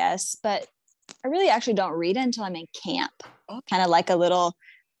 books, yes. But I really actually don't read until I'm in camp. Kind of like a little,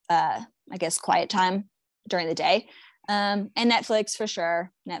 I guess, quiet time during the day. And Netflix for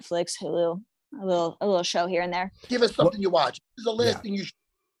sure. Netflix, Hulu, a little show here and there. Give us something you watch. This is the last thing you should.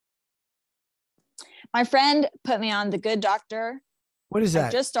 My friend put me on The Good Doctor. What is that?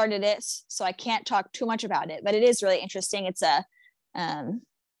 I just started it, so I can't talk too much about it, but it is really interesting. It's a,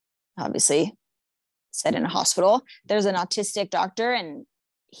 obviously set in a hospital. There's an autistic doctor, and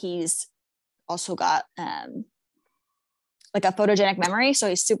he's also got like a photogenic memory. So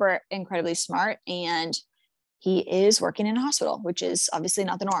he's super incredibly smart, and he is working in a hospital, which is obviously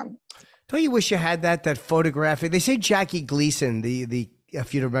not the norm. Don't you wish you had that photographic? They say Jackie Gleason, the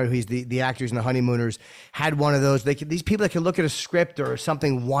if you remember, he's the actors in The Honeymooners, had one of those. These people that can look at a script or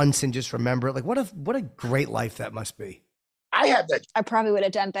something once and just remember it. Like what a great life that must be. I have that. I probably would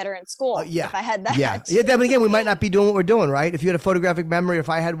have done better in school if I had that. Yeah. But again, we might not be doing what we're doing, right? If you had a photographic memory, if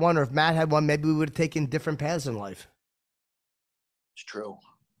I had one, or if Matt had one, maybe we would have taken different paths in life. It's true.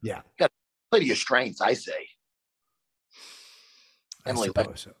 Yeah. You got to play to your strengths, I say. Emily,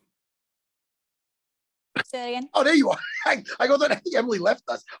 say that again. Oh, there you are. I go there. I think Emily left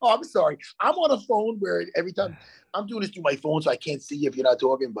us. Oh, I'm sorry. I'm on a phone where every time I'm doing this through my phone, so I can't see if you're not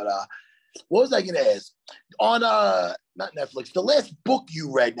talking. But what was I going to ask? On not Netflix, the last book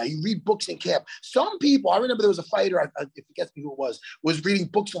you read. Now you read books in camp. Some people, I remember there was a fighter. If you guess me who it was reading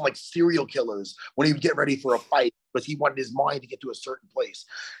books on like serial killers when he would get ready for a fight, because he wanted his mind to get to a certain place.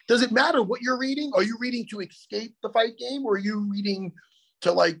 Does it matter what you're reading? Are you reading to escape the fight game, or are you reading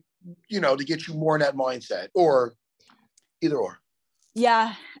to to get you more in that mindset, or either or?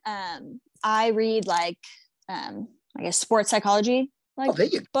 Yeah. I read I guess sports psychology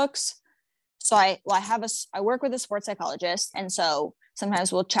books. So I work with a sports psychologist, and so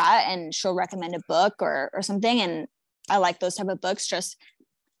sometimes we'll chat and she'll recommend a book or something. And I like those type of books, just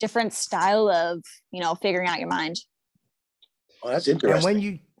different style of, figuring out your mind. Oh, that's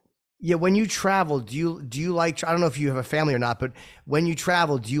interesting. And when you travel, do you like, I don't know if you have a family or not, but when you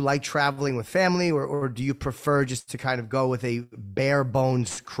travel, do you like traveling with family, or do you prefer just to kind of go with a bare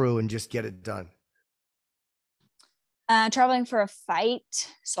bones crew and just get it done? Traveling for a fight.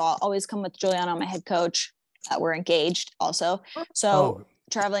 So I'll always come with Juliano, my head coach. We're engaged also. So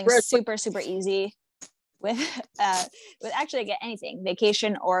traveling super, super easy with actually get anything,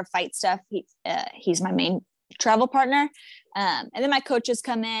 vacation or fight stuff. He's my main travel partner. And then my coaches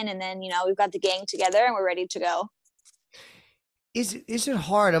come in, and then, we've got the gang together and we're ready to go. Is it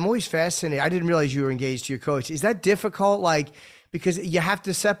hard? I'm always fascinated. I didn't realize you were engaged to your coach. Is that difficult? Because you have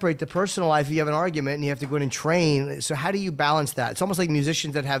to separate the personal life if you have an argument, and you have to go in and train. So how do you balance that? It's almost like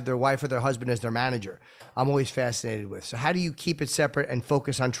musicians that have their wife or their husband as their manager. I'm always fascinated with. So how do you keep it separate and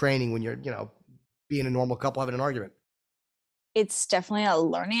focus on training when you're, being a normal couple having an argument? It's definitely a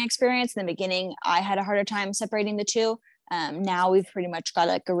learning experience. In the beginning, I had a harder time separating the two. Now we've pretty much got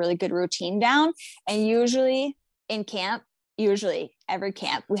a really good routine down. And usually in camp, every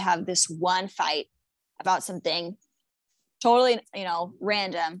camp, we have this one fight about something totally,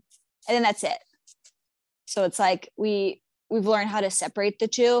 random. And then that's it. So it's like, we've learned how to separate the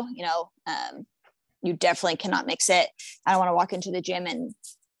two, you definitely cannot mix it. I don't want to walk into the gym and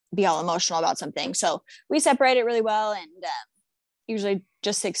be all emotional about something. So we separate it really well, and usually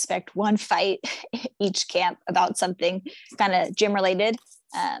just expect one fight each camp about something kind of gym related.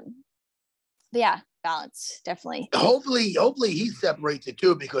 But yeah, balance, definitely. Hopefully he separates it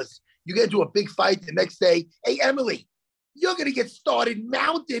too, because you get into a big fight the next day. Hey, Emily, you're going to get started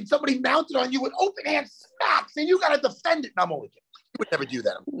mounted. Somebody mounted on you with open hand smacks, and you got to defend it. And I'm only kidding. would never do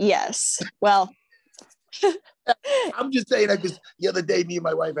that. Yes. Well, I'm just saying that because the other day, me and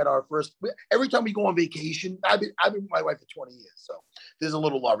my wife had our first. Every time we go on vacation, I've been with my wife for 20 years, so there's a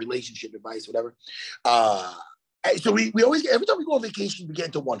little relationship advice, whatever. So we always, every time we go on vacation, we get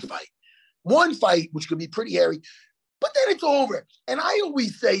into one fight, which could be pretty hairy, but then it's over. And I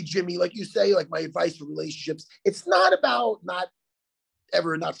always say, Jimmy, like you say, like my advice for relationships, it's not about not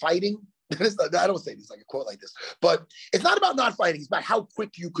fighting. I don't say this like a quote like this, but it's not about not fighting. It's about how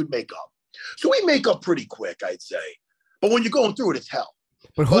quick you could make up. So we make up pretty quick, I'd say. But when you're going through it, it's hell.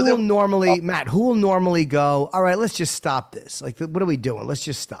 But who will normally go, all right, let's just stop this. Like, what are we doing? Let's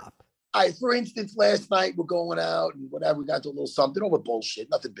just stop. For instance, last night we're going out and whatever. We got to a little something over bullshit,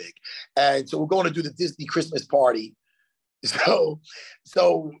 nothing big. And so we're going to do the Disney Christmas party. So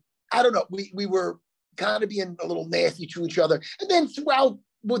I don't know. We were kind of being a little nasty to each other. And then throughout,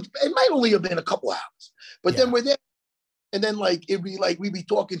 it might only have been a couple hours. But then we're there. And then like it'd be like we'd be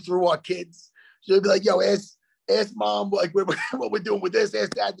talking through our kids. So it'd be like, yo, ask mom like what we're doing with this,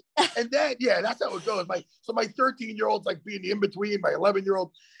 ask that. And then that's how it goes. My 13-year-old's like being the in-between, my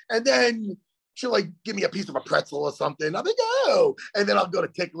 11-year-old. And then she'll like give me a piece of a pretzel or something. I'm like, oh, and then I'll go to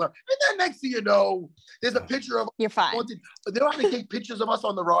tickle her. And then next thing you know, there's a picture of you're fine. They don't have to take pictures of us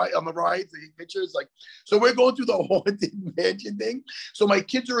on the rides. They take pictures like so we're going through the haunted mansion thing. So my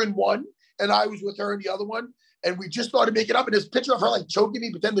kids are in one, and I was with her in the other one. And we just started making up, and there's a picture of her like choking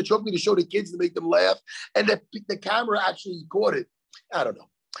me, pretend to choke me to show the kids to make them laugh. And the camera actually caught it. I don't know,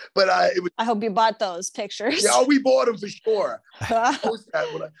 but it was. I hope you bought those pictures. Yeah, we bought them for sure. I'm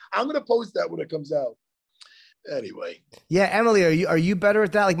going to post that when it comes out. Anyway. Yeah, Emily, are you better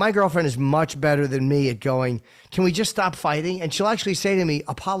at that? Like my girlfriend is much better than me at going, can we just stop fighting? And she'll actually say to me,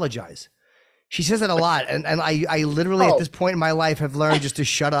 apologize. She says that a lot. And I literally at this point in my life have learned just to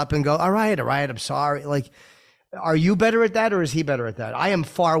shut up and go, all right, I'm sorry. Like, are you better at that or is he better at that? I am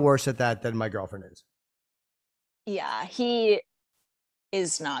far worse at that than my girlfriend is. Yeah, he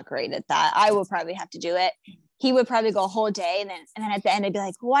is not great at that. I will probably have to do it. He would probably go a whole day and then at the end I'd be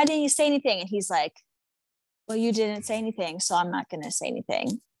like, why didn't you say anything? And he's like, well, you didn't say anything, so I'm not going to say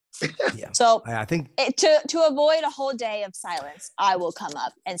anything. Yeah. So I think to avoid a whole day of silence, I will come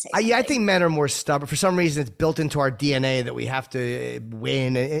up and say something. I think men are more stubborn. For some reason, it's built into our DNA that we have to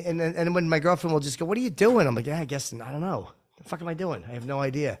win. And when my girlfriend will just go, what are you doing? I'm like, I guess, I don't know. What the fuck am I doing? I have no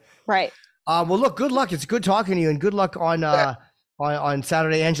idea. Right. Well, look, good luck. It's good talking to you, and good luck on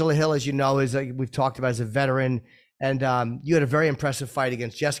Saturday. Angela Hill, as you know, is we've talked about as a veteran. And you had a very impressive fight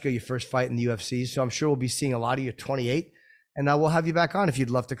against Jessica, your first fight in the UFC. So I'm sure we'll be seeing a lot of you at 28. And we'll have you back on. If you'd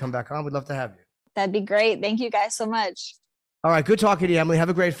love to come back on, we'd love to have you. That'd be great. Thank you guys so much. All right. Good talking to you, Emily. Have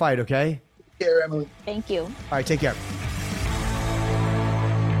a great fight, okay? Take care, Emily. Thank you. All right. Take care.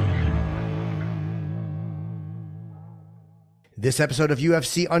 This episode of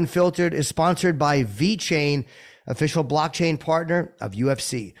UFC Unfiltered is sponsored by VeChain, official blockchain partner of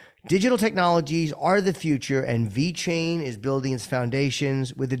UFC. Digital technologies are the future, and VeChain is building its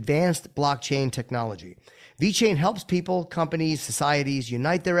foundations with advanced blockchain technology. VeChain helps people, companies, societies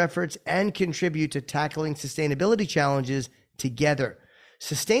unite their efforts and contribute to tackling sustainability challenges together.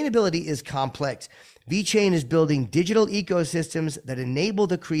 Sustainability is complex. VeChain is building digital ecosystems that enable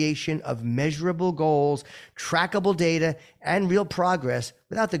the creation of measurable goals, trackable data, and real progress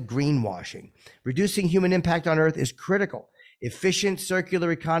without the greenwashing. Reducing human impact on Earth is critical. Efficient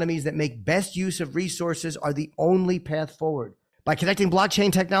circular economies that make best use of resources are the only path forward. By connecting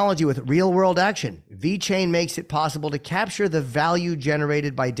blockchain technology with real-world action, VeChain makes it possible to capture the value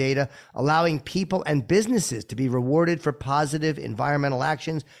generated by data, allowing people and businesses to be rewarded for positive environmental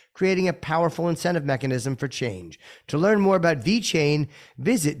actions, creating a powerful incentive mechanism for change. To learn more about VeChain,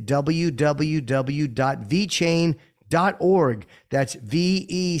 visit www.vchain.org. That's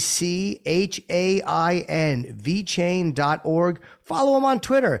VeChain, vchain.org. Follow them on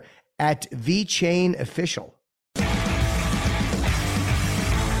Twitter at VeChainOfficial.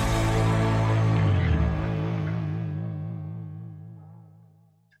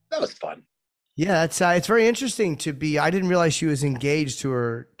 That was fun. Yeah, it's very interesting to be. I didn't realize she was engaged to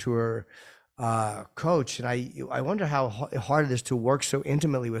her coach, and I wonder how hard it is to work so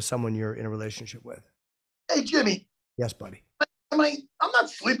intimately with someone you're in a relationship with. Hey, Jimmy. Yes, buddy. I'm not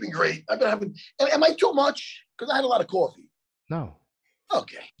sleeping great. I've been having. Am I too much? Because I had a lot of coffee. No.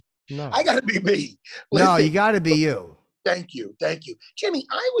 Okay. No. I got to be me. Listen, no, you got to be you. Thank you, Jimmy.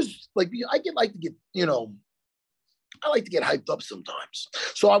 I was like, I like to get hyped up sometimes.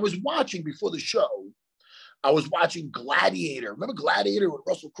 So I was watching before the show. I was watching Gladiator. Remember Gladiator with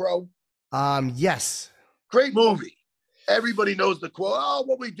Russell Crowe? Yes. Great movie. Everybody knows the quote. Oh,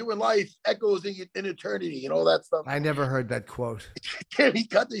 what we do in life echoes in eternity and all that stuff. I never heard that quote. Jimmy,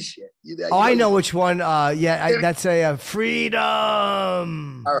 cut this shit. I know which one. That's a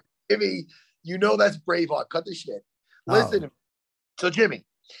freedom. All right, Jimmy, you know that's Braveheart. Cut the shit. Listen. So, Jimmy,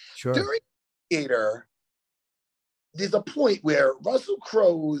 sure. During Gator, there's a point where Russell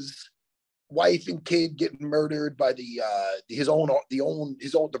Crowe's wife and kid getting murdered by the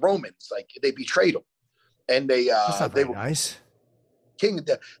Romans. Like, they betrayed him. And they were nice. King.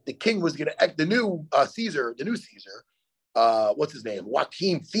 The king was gonna act the new Caesar. What's his name?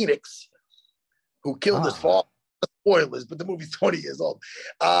 Joaquin Phoenix, who killed his father. Spoilers, but the movie's 20 years old.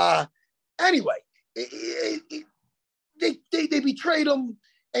 Anyway, they betrayed him,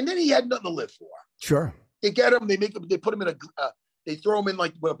 and then he had nothing to live for. Sure. They get him. They put him in they throw him in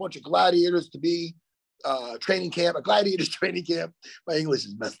like with a bunch of gladiators to be training camp. A gladiators training camp. My English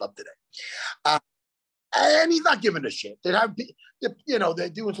is messed up today. And he's not giving a shit. They're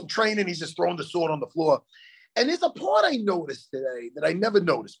doing some training. He's just throwing the sword on the floor. And there's a part I noticed today that I never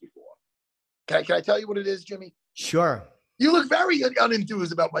noticed before. Can I tell you what it is, Jimmy? Sure. You look very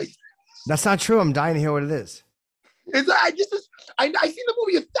unenthused about my. That's not true. I'm dying to hear what it is. I've seen the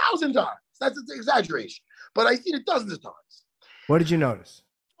movie 1,000 times. That's an exaggeration, but I've seen it dozens of times. What did you notice?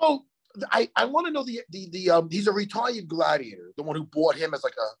 Oh, I want to know the he's a retired gladiator, the one who bought him as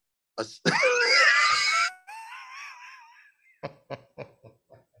like a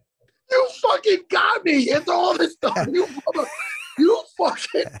You fucking got me into all this stuff. You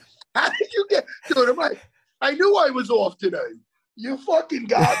fucking, how did you get, dude, I knew I was off today. You fucking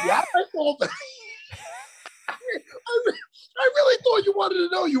got me. I really thought you wanted to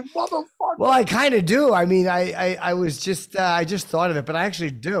know, you motherfucker. Well, I kind of do. I mean, I was just, I just thought of it, but I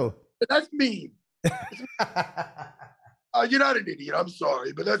actually do. That's mean. You're not an idiot. I'm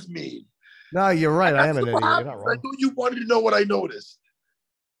sorry, but that's mean. No, you're right. I am an idiot. You're not wrong. I thought you wanted to know what I noticed.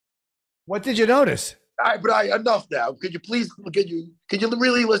 What did you notice? All right, but enough now. Could you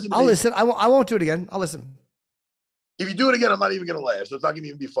really listen to me? I'll listen. I won't do it again. I'll listen. If you do it again, I'm not even going to laugh. So it's not going to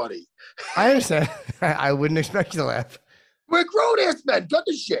even be funny. I understand. I wouldn't expect you to laugh. We're grown-ass men. Cut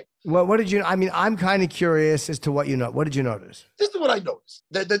the shit. What did you, I mean, I'm kind of curious as to what you know. What did you notice? This is what I noticed.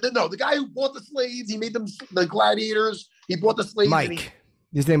 The guy who bought the slaves, he made them the gladiators. He bought the slaves. Mike.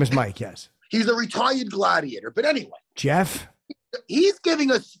 His name is Mike, yes. He's a retired gladiator. But anyway. Jeff? He's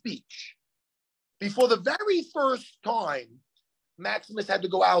giving a speech before the very first time Maximus had to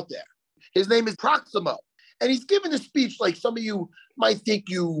go out there. His name is Proximo. And he's giving a speech like some of you might think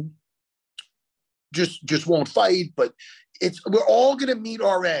you just won't fight, but we're all going to meet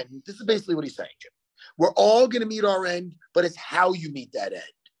our end. This is basically what he's saying, Jim. We're all going to meet our end, but it's how you meet that end.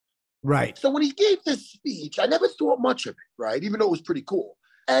 Right. So when he gave this speech, I never thought much of it, right? Even though it was pretty cool.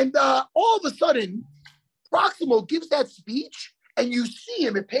 And all of a sudden, Proximo gives that speech, and you see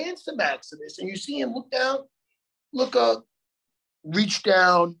him, it pans to Maximus, and you see him look down, look up, reach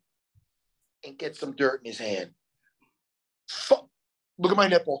down, and get some dirt in his hand. Look at my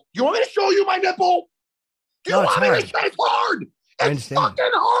nipple. You want me to show you my nipple? Do you want me to show it's hard? It's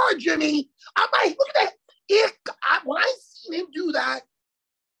fucking hard, Jimmy. I'm like, look at that. When I seen him do that,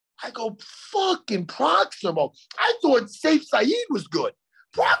 I go, fucking Proximo. I thought Saif Saeed was good.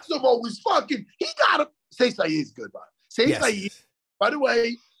 Proximo was fucking, he got him. Saif Saeed's good, by Saeed. By the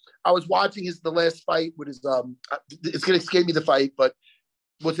way, I was watching the last fight with his, it's going to escape me the fight, but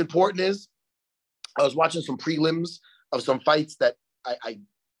what's important is I was watching some prelims of some fights that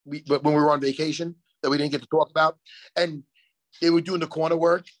when we were on vacation that we didn't get to talk about. And they were doing the corner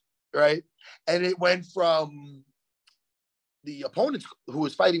work, right? And it went from the opponents who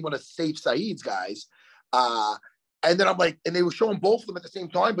was fighting one of Saif Saeed's guys. And then I'm like, and they were showing both of them at the same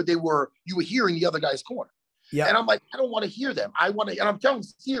time, but you were hearing the other guy's corner. Yeah. And I'm like, I don't want to hear them. And I'm telling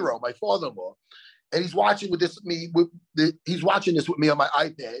Ciro, my father-in-law, and he's watching he's watching this with me on my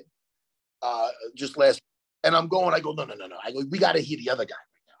iPad just last. And I go, no. I go, we got to hear the other guy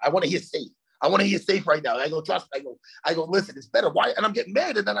right now. I want to hear Saif. I want to hear Saif right now. I go, trust me. I go, listen, it's better. Why? And I'm getting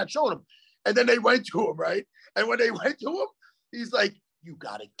mad. And then I showed him. And then they went to him, right? And when they went to him, he's like, you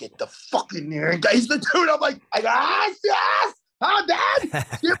got to get the fuck in there. And he's the dude. I'm like, yes. Dad?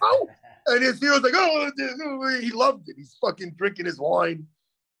 Ciro? And his Ciro's like, oh, he loved it. He's fucking drinking his wine.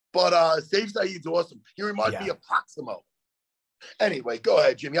 But Saif Saeed's awesome. He reminds me of Proximo. Anyway, go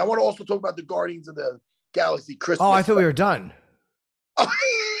ahead, Jimmy. I want to also talk about the Guardians of the Galaxy Christmas. Oh, I thought we were done.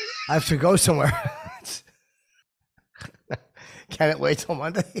 I have to go somewhere. Can't wait till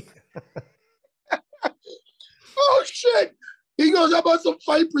Monday. Oh, shit. He goes, how about some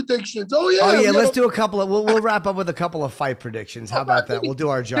fight predictions? Oh, yeah. Let's do a couple of, we'll wrap up with a couple of fight predictions. How about that? We'll do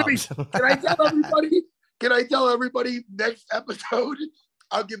our jobs. Jimmy, can I tell everybody Can I tell everybody next episode?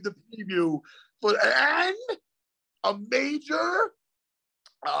 I'll give the preview for and a major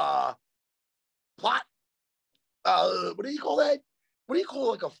plot. What do you call that? What do you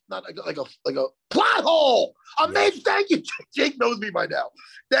call like a plot hole? A major. Thank you, Jake knows me by now.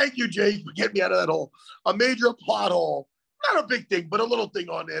 Thank you, Jake, for getting me out of that hole. A major plot hole. Not a big thing, but a little thing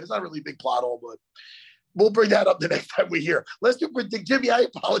on there. It's not really a big plot hole, but we'll bring that up the next time we're here. Let's do predict. Jimmy, I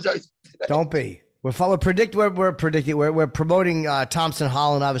apologize. Don't be. We're promoting Thompson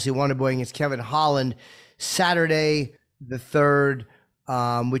Holland, obviously Wonder Boy against Kevin Holland, Saturday the 3rd,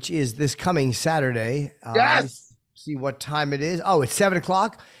 which is this coming Saturday. Yes. See what time it is. Oh, it's 7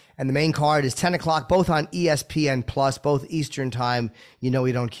 o'clock, and the main card is 10 o'clock, both on ESPN Plus, both Eastern time. You know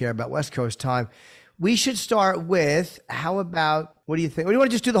we don't care about West Coast time. We should start with, how about, what do you think? Or do you want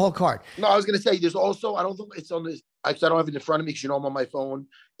to just do the whole card? No, I was going to say, there's also, I don't think it's on this, actually, I don't have it in front of me because you know I'm on my phone,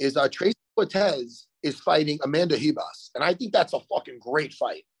 is Tracy Cortez is fighting Amanda Ribas. And I think that's a fucking great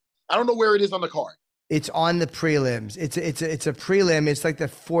fight. I don't know where it is on the card. It's on the prelims. It's a prelim. It's like the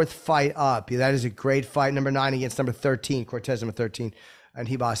 4th fight up. Yeah, that is a great fight. Number 9 against number 13. Cortez number 13. And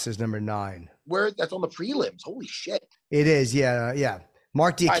Ribas is number 9. Where? That's on the prelims. Holy shit. It is, yeah.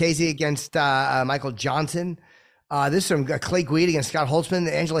 Mark Diakiese against Michael Johnson. This is from Clay Guida against Scott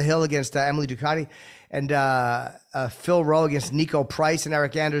Holtzman. Angela Hill against Emily Ducati. And Phil Rowe against Nico Price. And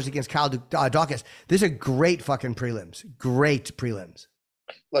Eric Anders against Kyle Dawkins. These are great fucking prelims. Great prelims.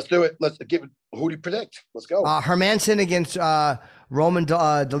 Let's do it. Let's give it. Who do you predict? Let's go. Hermanson against Roman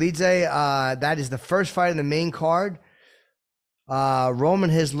Dolidze. That is the first fight in the main card. Roman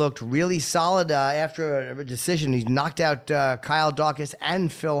has looked really solid after a decision. He's knocked out Kyle Dawkins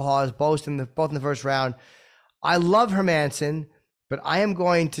and Phil Hawes both in the first round. I love Hermanson, but I am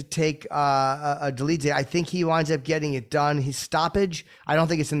going to take a Dolidze. I think he winds up getting it done. His stoppage, I don't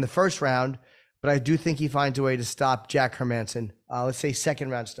think it's in the first round, but I do think he finds a way to stop Jack Hermanson. Let's say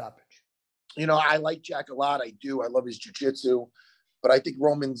second round stoppage. You know, I like Jack a lot. I do. I love his jiu-jitsu, but I think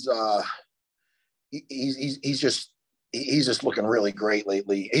Roman's he's just looking really great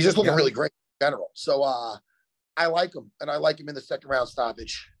lately. He's just looking really great in general. So I like him, and I like him in the second round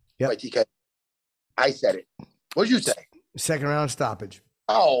stoppage by TK. I said it. What did you say? Second round stoppage.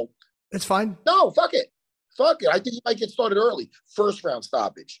 Oh, it's fine. No, fuck it. I think he might get started early. First round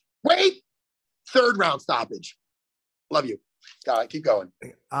stoppage. Wait, third round stoppage. Love you. Keep going.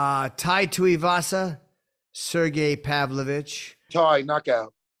 Tai Tuivasa, Sergey Pavlovich. Tai,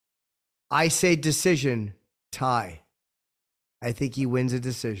 knockout. I say decision, Tai. I think he wins a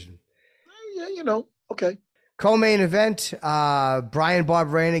decision. Yeah, you know, okay. Co-main event, Brian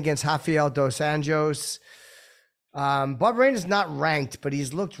Barberena against Rafael Dos Anjos. Barberena is not ranked, but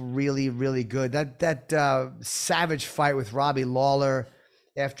he's looked really, really good. That savage fight with Robbie Lawler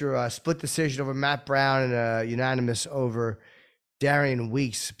after a split decision over Matt Brown and a unanimous over Darian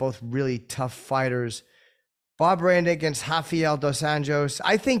Weeks, both really tough fighters. Barberena against Rafael Dos Anjos.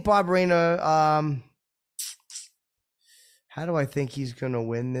 I think Barberena, how do I think he's going to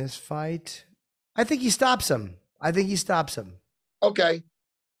win this fight? I think he stops him. Okay.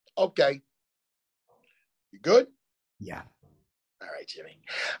 You good? Yeah. All right, Jimmy.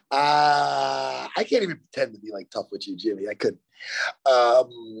 I can't even pretend to be like tough with you, Jimmy. I couldn't. I'm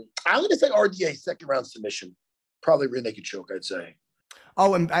going to say RDA second round submission. Probably rear naked choke, I'd say.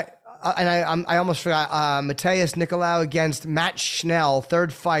 Oh, and I almost forgot. Mateus Nicolau against Matt Schnell,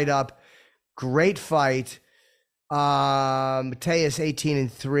 third fight up. Great fight. Mateus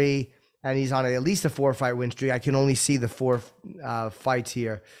 18-3, and he's on at least a 4-fight win streak. I can only see the 4 fights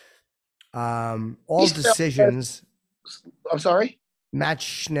here. All decisions. I'm sorry? Matt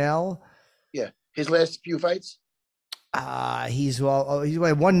Schnell. Yeah. His last few fights? He's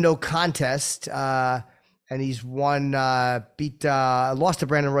won no contest. And he's won, lost to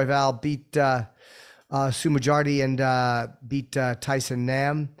Brandon Royval, beat Sumujardi, and beat Tyson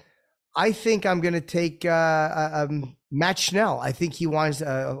Nam. I think I'm going to take Matt Schnell. I think he wants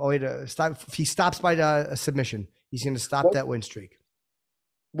a way to stop. If he stops by a submission, he's going to stop that win streak.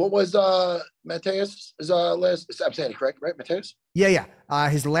 What was Mateus' last? I'm saying it correct, right? Mateus? Yeah.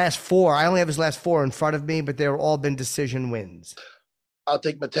 His last 4. I only have his last 4 in front of me, but they've all been decision wins. I'll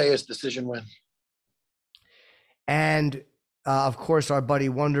take Mateus decision win. And, of course, our buddy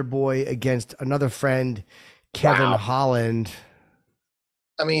Wonder Boy against another friend, Kevin Holland.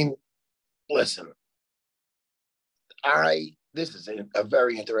 I mean, listen. All right, this is a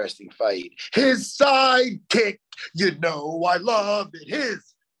very interesting fight. His sidekick, you know I love it.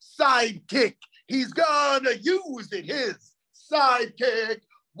 His sidekick, he's gonna use it. His sidekick,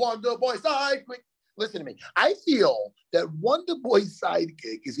 Wonder Boy sidekick. Listen to me. I feel that Wonder Boy's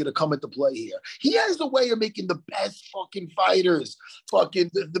sidekick is going to come into play here. He has a way of making the best fucking fighters. Fucking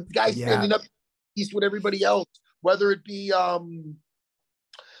the guy standing up east with everybody else, whether it be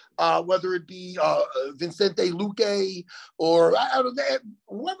Vincente Luque or I don't know,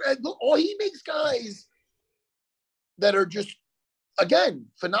 whoever. Or he makes guys that are just, again,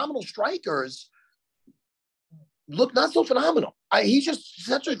 phenomenal strikers look not so phenomenal. He's just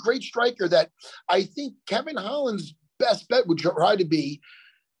such a great striker that I think Kevin Holland's best bet would try to be,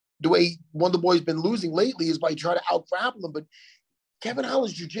 the way Wonder Boy's been losing lately, is by trying to out-grapple him. But Kevin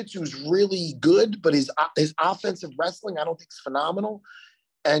Holland's jiu-jitsu is really good, but his offensive wrestling I don't think is phenomenal.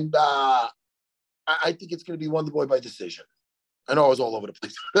 And I think it's going to be Wonder Boy by decision. I know I was all over the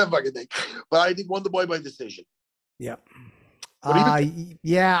place, fucking thing, but I think Wonder Boy by decision. Yep.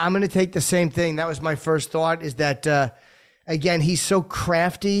 Yeah, I'm going to take the same thing. That was my first thought, is that, again, he's so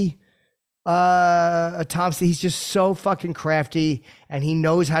crafty, Thompson. He's just so fucking crafty, and he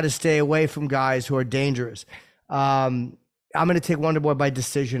knows how to stay away from guys who are dangerous. I'm going to take Wonder Boy by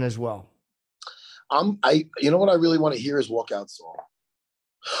decision as well. You know what I really want to hear is walkout song.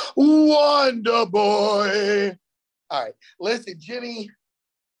 Wonder Boy. All right. Listen, Jimmy,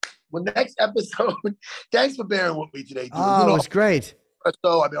 well, next episode, thanks for bearing with me today, dude. Oh, it's great.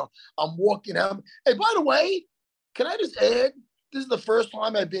 So, I'm walking out. Hey, by the way, can I just add, this is the first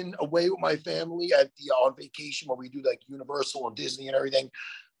time I've been away with my family on vacation where we do like Universal and Disney and everything.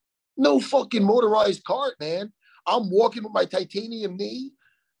 No fucking motorized cart, man. I'm walking with my titanium knee.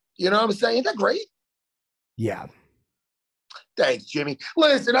 You know what I'm saying? Isn't that great? Yeah. Thanks, Jimmy.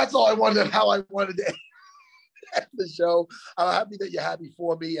 Listen, that's all I wanted, how I wanted to end the show. I'm happy that you're happy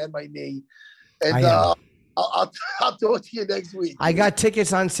for me and my knee. And I'll talk to you next week. I got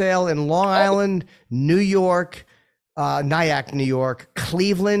tickets on sale in Long Island, New York, Nyack, New York,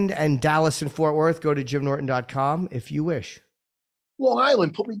 Cleveland, and Dallas and Fort Worth. Go to JimNorton.com if you wish. Long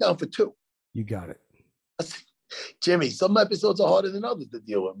Island, put me down for 2. You got it. Jimmy, some episodes are harder than others to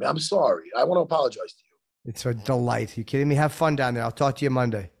deal with. I'm sorry. I want to apologize to you. It's a delight. You kidding me? Have fun down there. I'll talk to you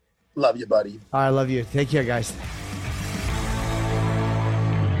Monday. Love you, buddy. All right, love you. Take care, guys.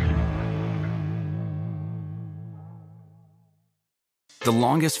 The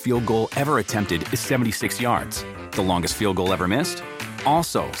longest field goal ever attempted is 76 yards. The longest field goal ever missed?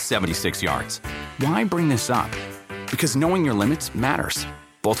 Also 76 yards. Why bring this up? Because knowing your limits matters,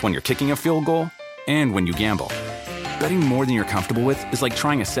 both when you're kicking a field goal and when you gamble. Betting more than you're comfortable with is like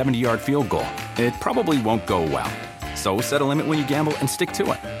trying a 70-yard field goal. It probably won't go well. So set a limit when you gamble and stick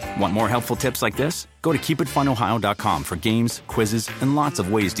to it. Want more helpful tips like this? Go to keepitfunohio.com for games, quizzes, and lots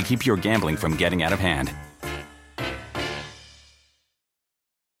of ways to keep your gambling from getting out of hand.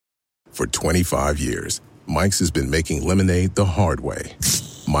 For 25 years, Mike's has been making lemonade the hard way.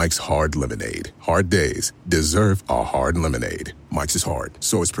 Mike's Hard Lemonade. Hard days deserve a hard lemonade. Mike's is hard,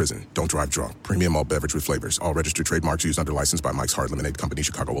 so is prison. Don't drive drunk. Premium malt beverage with flavors. All registered trademarks used under license by Mike's Hard Lemonade Company,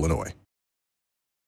 Chicago, Illinois.